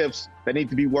some gifts that need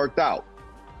to be worked out.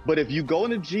 But if you go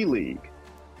in the G League,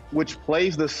 which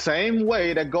plays the same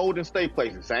way that Golden State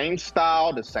plays, the same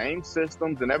style, the same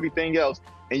systems and everything else,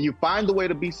 and you find a way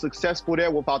to be successful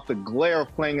there without the glare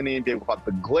of playing in the NBA, without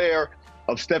the glare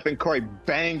of Stephen Curry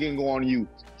banging on you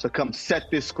to come set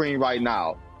this screen right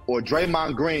now, or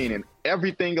Draymond Green and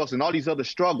everything else and all these other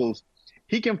struggles,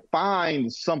 he can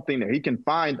find something there.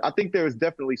 I think there is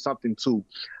definitely something to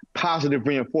positive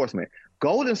reinforcement.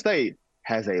 Golden State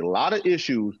has a lot of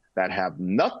issues that have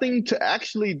nothing to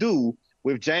actually do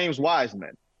with James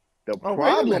Wiseman. The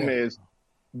problem is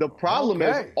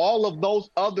all of those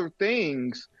other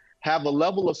things have a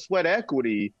level of sweat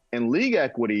equity and league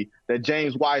equity that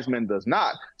James Wiseman does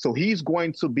not. So he's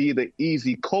going to be the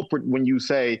easy culprit when you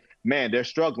say, man, they're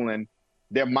struggling.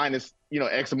 They're minus,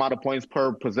 X amount of points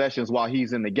per possessions while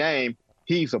he's in the game.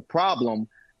 He's a problem.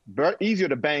 Very easier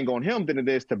to bang on him than it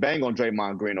is to bang on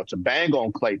Draymond Green or to bang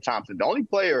on Klay Thompson. The only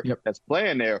player that's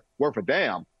playing there worth a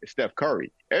damn is Steph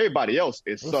Curry. Everybody else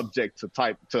is subject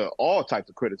to all types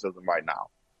of criticism right now.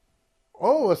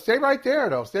 Oh, well, stay right there,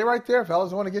 though. Stay right there,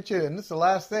 fellas. I want to get you, and this is the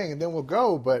last thing, and then we'll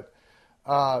go. But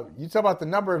you talk about the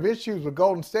number of issues with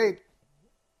Golden State.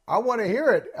 I want to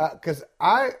hear it because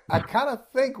I kind of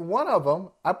think one of them,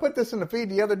 I put this in the feed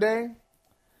the other day,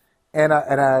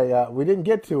 and we didn't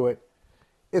get to it,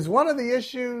 is one of the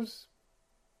issues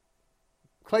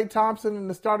Klay Thompson in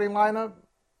the starting lineup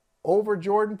over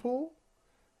Jordan Poole?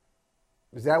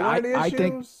 Is that one of the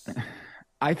issues?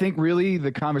 I think really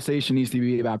the conversation needs to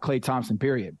be about Klay Thompson,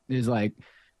 period.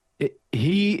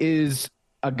 He is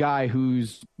a guy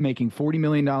who's making $40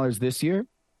 million this year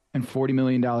and $40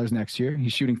 million next year.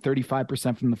 He's shooting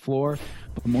 35% from the floor.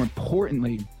 But more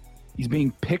importantly, he's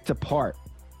being picked apart,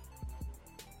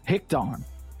 picked on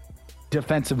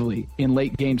defensively in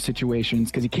late game situations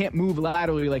because he can't move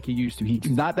laterally like he used to. He's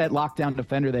not that lockdown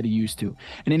defender that he used to.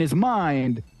 And in his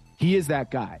mind, he is that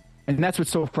guy. And that's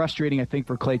what's so frustrating, I think,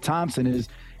 for Klay Thompson is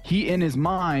he, in his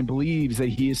mind, believes that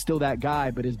he is still that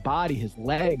guy, but his body, his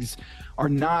legs are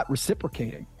not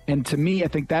reciprocating. And to me, I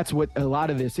think that's what a lot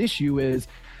of this issue is.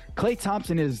 Klay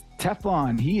Thompson is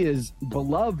Teflon. He is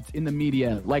beloved in the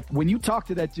media. Like, when you talk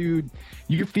to that dude,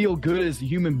 you feel good as a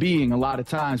human being a lot of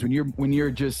times when you're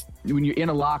in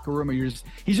a locker room, or he's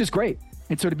just great.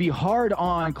 And so to be hard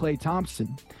on Klay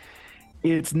Thompson,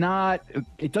 it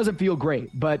doesn't feel great,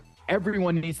 but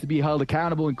everyone needs to be held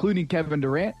accountable, including Kevin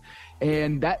Durant.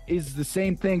 And that is the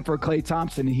same thing for Klay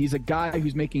Thompson. He's a guy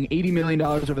who's making $80 million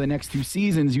over the next 2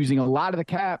 seasons, using a lot of the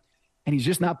cap, and he's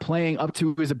just not playing up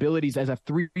to his abilities as a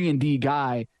 3-and-D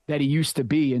guy that he used to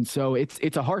be. And so it's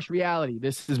a harsh reality.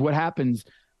 This is what happens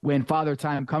when Father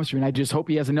Time comes through. And I just hope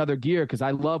he has another gear, because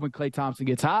I love when Klay Thompson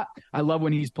gets hot. I love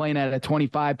when he's playing at a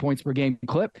 25 points per game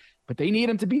clip, but they need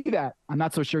him to be that. I'm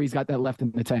not so sure he's got that left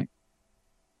in the tank.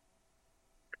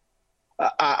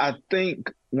 I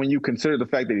think when you consider the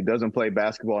fact that he doesn't play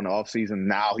basketball in the offseason,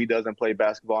 now he doesn't play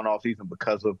basketball in the offseason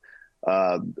because of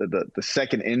the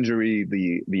second injury,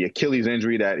 the Achilles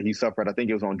injury that he suffered. I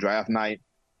think it was on draft night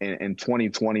in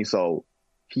 2020. So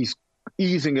he's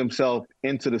easing himself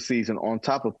into the season on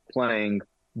top of playing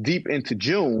deep into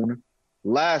June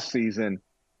last season.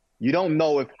 You don't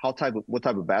know what type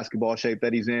of basketball shape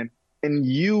that he's in. And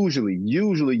usually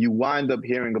you wind up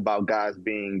hearing about guys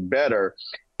being better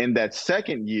in that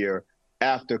second year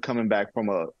after coming back from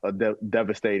a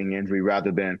devastating injury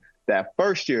rather than that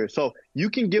first year. So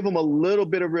you can give him a little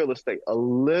bit of real estate, a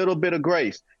little bit of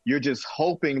grace. You're just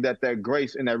hoping that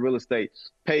grace and that real estate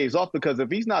pays off, because if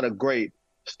he's not a great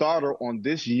starter on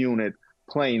this unit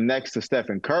playing next to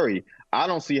Stephen Curry, I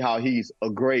don't see how he's a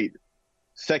great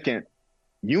second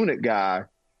unit guy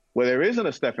where there isn't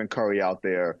a Stephen Curry out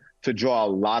there to draw a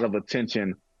lot of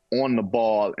attention on the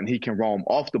ball and he can roam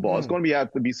off the ball. It's going to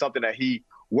have to be something that he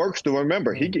works to.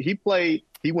 Remember, he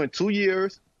went 2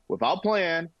 years without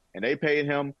playing, and they paid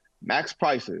him max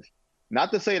prices.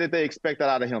 Not to say that they expect that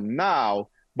out of him now,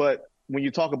 but when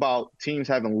you talk about teams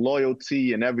having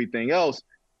loyalty and everything else,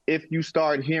 if you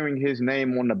start hearing his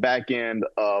name on the back end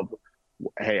of,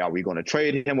 hey, are we going to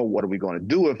trade him or what are we going to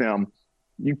do with him,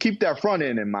 you keep that front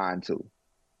end in mind too.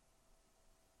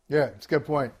 Yeah, it's a good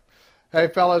point. Hey,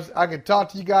 fellas, I can talk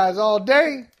to you guys all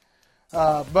day,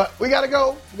 but we got to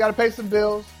go. We got to pay some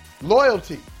bills.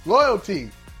 Loyalty,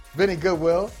 Vinny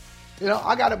Goodwill. We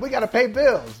got to pay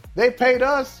bills. They paid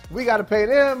us. We got to pay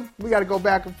them. We got to go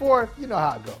back and forth. You know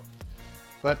how it goes.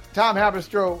 But Tom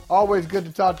Haberstroh, always good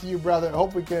to talk to you, brother.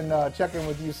 Hope we can check in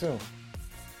with you soon.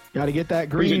 Got to get that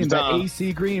green, that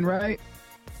AC green, right?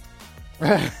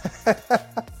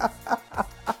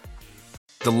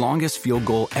 The longest field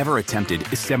goal ever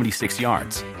attempted is 76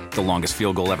 yards. The longest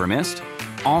field goal ever missed?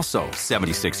 Also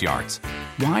 76 yards.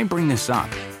 Why bring this up?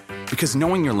 Because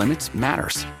knowing your limits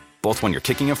matters, both when you're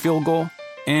kicking a field goal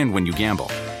and when you gamble.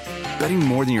 Betting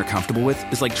more than you're comfortable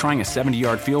with is like trying a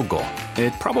 70-yard field goal.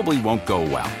 It probably won't go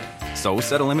well. So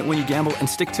set a limit when you gamble and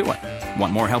stick to it.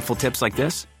 Want more helpful tips like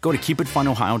this? Go to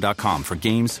keepitfunohio.com for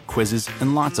games, quizzes,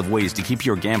 and lots of ways to keep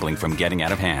your gambling from getting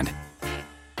out of hand.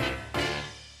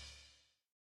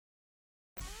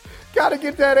 Gotta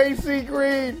get that AC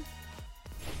green.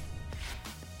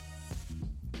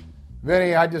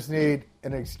 Vinny, I just need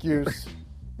an excuse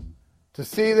to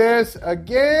see this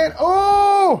again.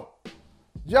 Oh!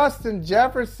 Justin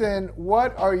Jefferson,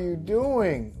 what are you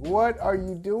doing? What are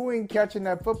you doing catching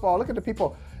that football? Look at the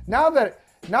people. Now that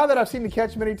I've seen the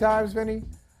catch many times, Vinny,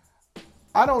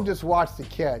 I don't just watch the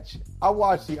catch. I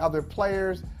watch the other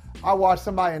players. I watch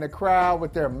somebody in the crowd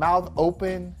with their mouth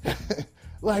open.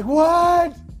 Like,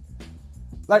 what?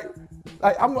 Like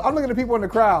I'm looking at people in the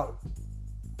crowd.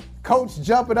 Coach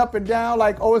jumping up and down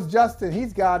like, oh, it's Justin.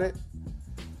 He's got it.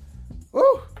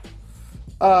 Woo.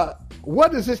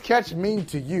 What does this catch mean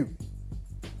to you,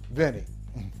 Vinny?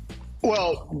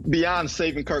 Well, beyond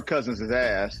saving Kirk Cousins'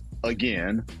 ass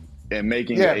again and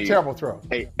making terrible throw,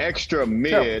 a extra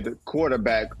mid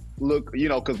quarterback look,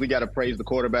 because we got to praise the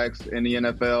quarterbacks in the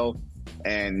NFL,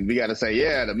 and we got to say,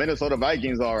 the Minnesota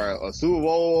Vikings are a Super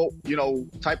Bowl,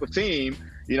 type of team.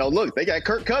 Look, they got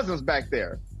Kirk Cousins back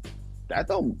there. That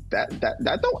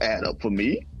don't add up for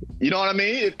me. You know what I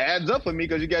mean? It adds up for me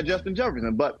because you got Justin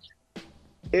Jefferson,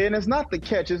 and it's not the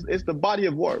catch, it's the body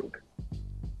of work.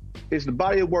 It's the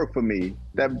body of work for me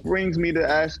that brings me to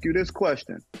ask you this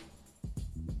question.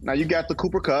 Now, you got the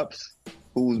Cooper Kupps,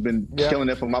 who's been killing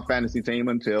it for my fantasy team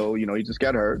until, he just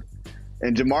got hurt.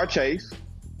 And Jamar Chase,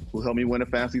 who helped me win a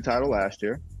fantasy title last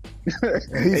year.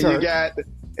 and you got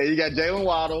Jalen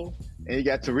Waddle, and you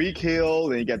got Tyreek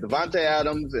Hill, and you got Devontae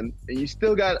Adams, and you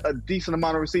still got a decent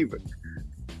amount of receivers.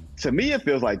 To me, it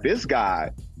feels like this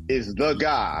guy is the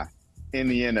guy in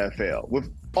the NFL.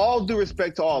 With all due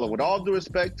respect to all of them, with all due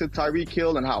respect to Tyreek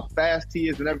Hill and how fast he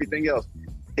is and everything else,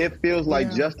 it feels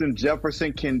like Justin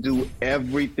Jefferson can do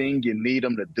everything you need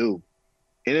him to do.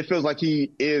 And it feels like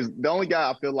he is the only guy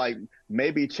I feel like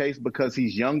maybe Chase because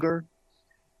he's younger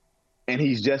and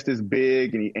he's just as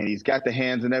big and he's got the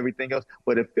hands and everything else.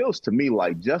 But it feels to me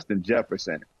like Justin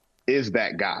Jefferson is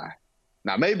that guy.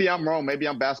 Now, maybe I'm wrong. Maybe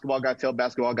I'm basketball guy. Tell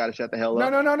basketball guy to shut the hell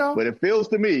up. No. But it feels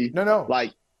to me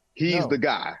like he's the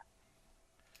guy.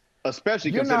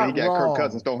 Especially considering he got Kirk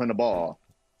Cousins throwing the ball.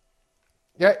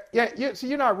 Yeah. So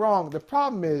you're not wrong. The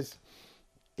problem is,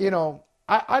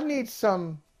 I need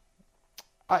some.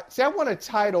 I want a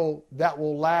title that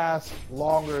will last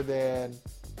longer than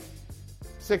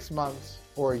 6 months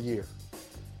or a year.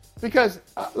 Because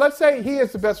let's say he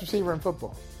is the best receiver in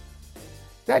football.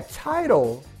 That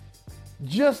title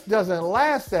just doesn't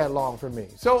last that long for me.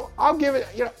 So I'll give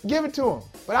it to him.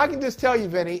 But I can just tell you,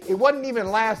 Vinny, it wasn't even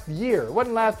last year. It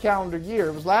wasn't last calendar year.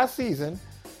 It was last season.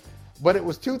 But it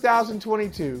was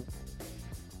 2022.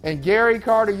 And Gary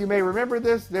Carter, you may remember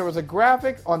this, there was a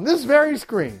graphic on this very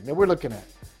screen that we're looking at.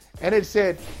 And it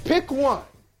said, pick one.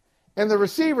 And the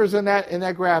receivers in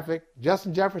that graphic,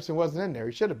 Justin Jefferson wasn't in there.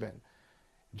 He should have been.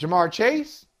 Jamar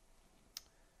Chase,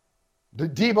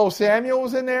 Deebo Samuel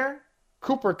was in there,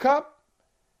 Cooper Kupp,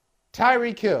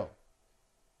 Tyreek Hill.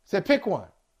 Said, pick one.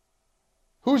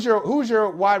 Who's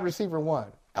your wide receiver one?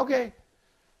 Okay.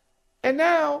 And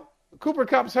now Cooper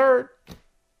Kupp's hurt.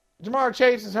 Jamar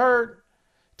Chase is hurt.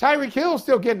 Tyreek Hill's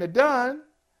still getting it done.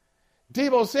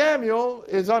 Deebo Samuel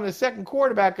is on his second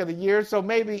quarterback of the year, so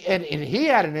maybe, and he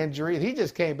had an injury he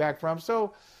just came back from.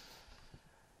 So,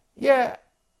 yeah,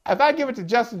 if I give it to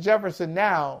Justin Jefferson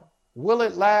now, will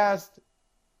it last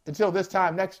until this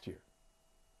time next year?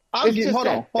 Hold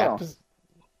on.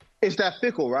 It's that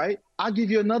fickle, right? I'll give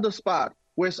you another spot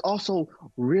where it's also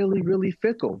really, really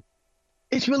fickle.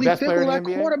 It's really fickle at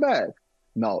quarterback.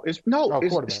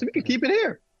 Keep it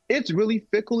here. It's really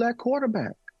fickle at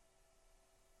quarterback.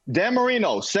 Dan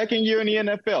Marino, second year in the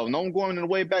NFL, no one going in the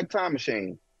way back time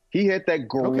machine. He had that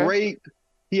great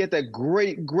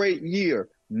year.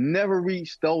 Never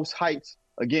reached those heights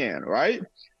again, right?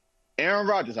 Aaron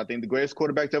Rodgers, I think the greatest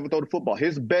quarterback to ever throw the football.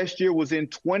 His best year was in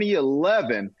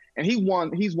 2011, and he's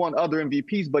won other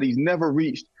MVPs, but he's never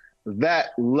reached that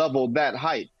level, that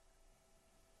height.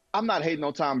 I'm not hating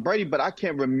on Tom Brady, but I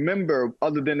can't remember,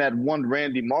 other than that one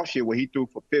Randy Moss year where he threw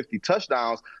for 50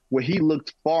 touchdowns, where he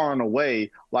looked far and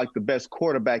away like the best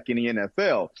quarterback in the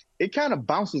NFL. It kind of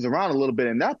bounces around a little bit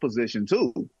in that position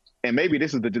too. And maybe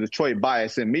this is the Detroit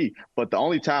bias in me, but the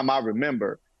only time I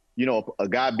remember, a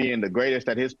guy being the greatest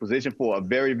at his position for a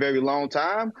very, very long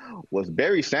time was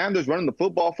Barry Sanders running the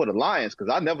football for the Lions,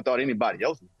 because I never thought anybody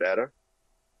else was better.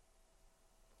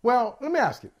 Well, let me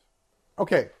ask you.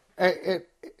 Okay.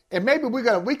 And maybe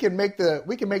we can make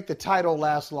the title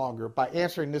last longer by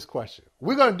answering this question.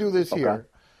 We're going to do this here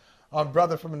on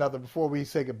Brother from Another before we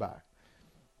say goodbye.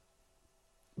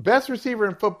 Best receiver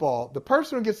in football, the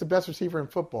person who gets the best receiver in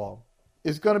football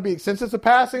is going to be, since it's a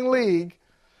passing league,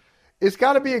 it's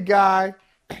got to be a guy,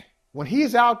 when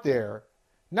he's out there,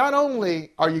 not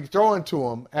only are you throwing to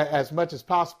him as much as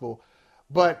possible,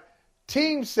 but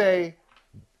teams say,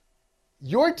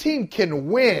 your team can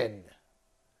win.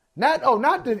 Not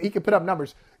that he can put up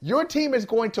numbers. Your team is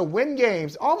going to win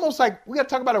games, almost like we got to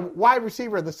talk about a wide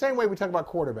receiver the same way we talk about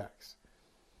quarterbacks.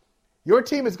 Your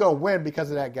team is going to win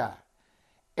because of that guy.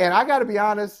 And I got to be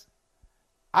honest,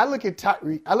 I look at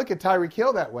Tyreek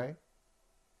Hill that way.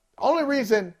 Only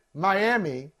reason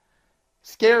Miami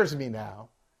scares me now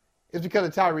is because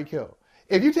of Tyreek Hill.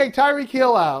 If you take Tyreek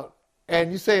Hill out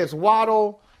and you say it's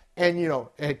Waddle and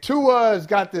and Tua has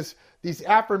got these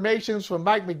affirmations from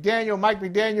Mike McDaniel. Mike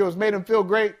McDaniel has made him feel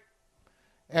great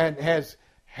and has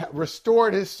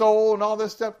restored his soul and all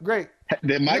this stuff. Great.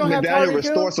 Did Mike McDaniel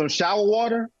restore some shower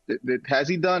water? Has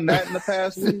he done that in the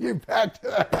past week? You back to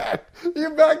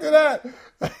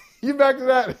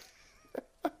that.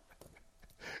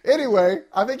 Anyway,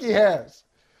 I think he has.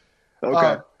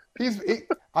 Okay.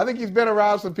 I think he's been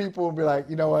around some people and be like,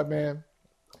 you know what, man?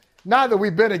 Now that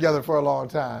we've been together for a long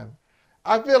time,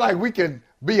 I feel like we can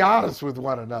be honest with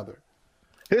one another.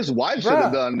 His wife should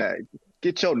have done that.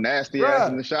 Get your nasty ass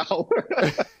in the shower.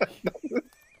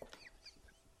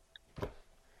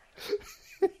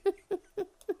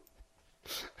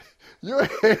 You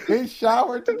ain't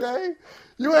showered today?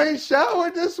 You ain't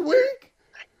showered this week?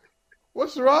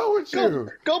 What's wrong with you?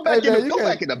 Go back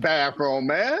in the bathroom,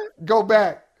 man. Go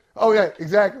back. Oh, yeah,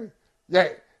 exactly. Yeah.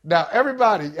 Now,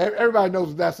 everybody knows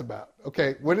what that's about.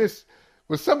 Okay, when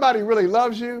somebody really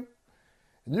loves you,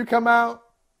 and you come out,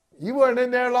 you weren't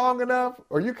in there long enough,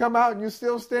 or you come out and you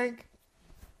still stink,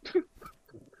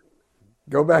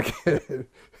 go back in.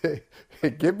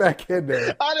 Get back in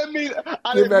there. I didn't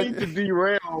mean to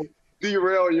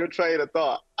derail your train of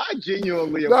thought. I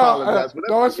genuinely apologize.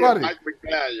 No, it's funny. Mike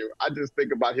McDaniel, I just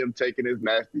think about him taking his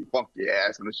nasty, funky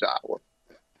ass in the shower.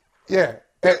 Yeah,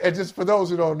 and just for those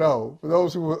who don't know, for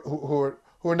those who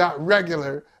are not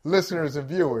regular listeners and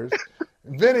viewers,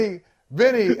 Vinny,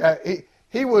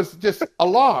 he was just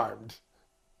alarmed.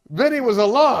 Vinny was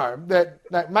alarmed that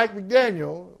Mike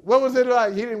McDaniel, what was it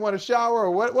like? He didn't want to shower,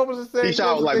 or what was the thing? He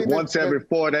showered like once every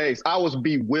 4 days. I was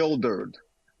bewildered.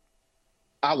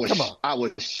 I was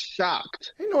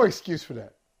shocked. Ain't no excuse for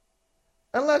that.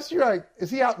 Unless you're like, is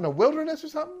he out in the wilderness or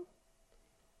something?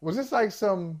 Was this like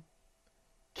some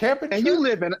camping trip?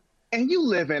 And you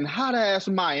live in hot ass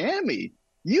Miami.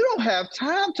 You don't have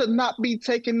time to not be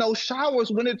taking those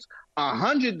showers when it's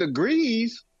 100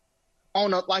 degrees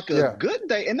on a good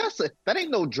day. And that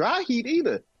ain't no dry heat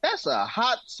either. That's a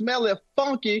hot, smelly,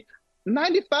 funky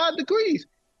 95 degrees.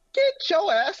 Get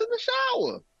your ass in the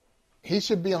shower. He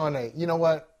should be on a, you know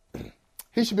what?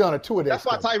 He should be on a two-a-day That's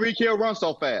why Tyreek Hill runs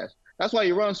so fast. That's why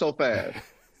he runs so fast,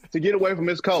 to get away from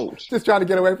his coach. Just trying to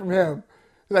get away from him.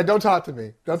 He's like, don't talk to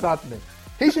me. Don't talk to me.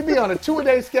 He should be on a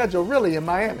two-a-day schedule, really, in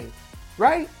Miami,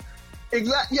 right?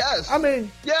 Exactly. Yes. I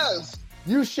mean, yes.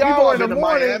 You shower in the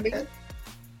morning,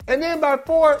 and then by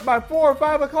 4 or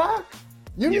 5 o'clock,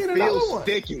 you need another one. You feel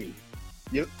sticky.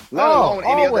 Let alone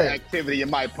any other activity you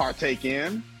might partake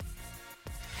in.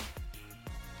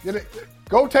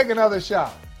 Go take another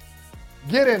shower.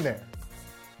 Get in there.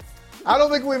 I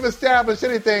don't think we've established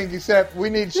anything except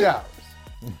we need showers.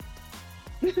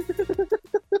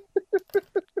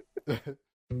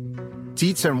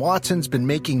 Dietz & Watson's been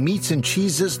making meats and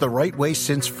cheeses the right way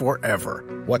since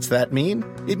forever. What's that mean?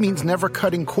 It means never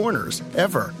cutting corners,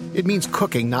 ever. It means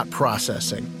cooking, not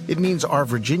processing. It means our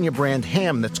Virginia brand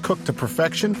ham that's cooked to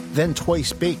perfection, then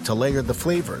twice baked to layer the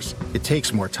flavors. It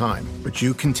takes more time, but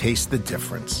you can taste the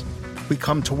difference. We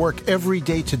come to work every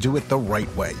day to do it the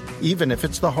right way, even if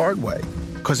it's the hard way.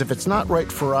 Because if it's not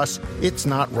right for us, it's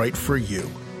not right for you.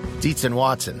 Dietz &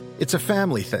 Watson, it's a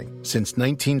family thing since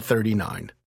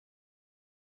 1939.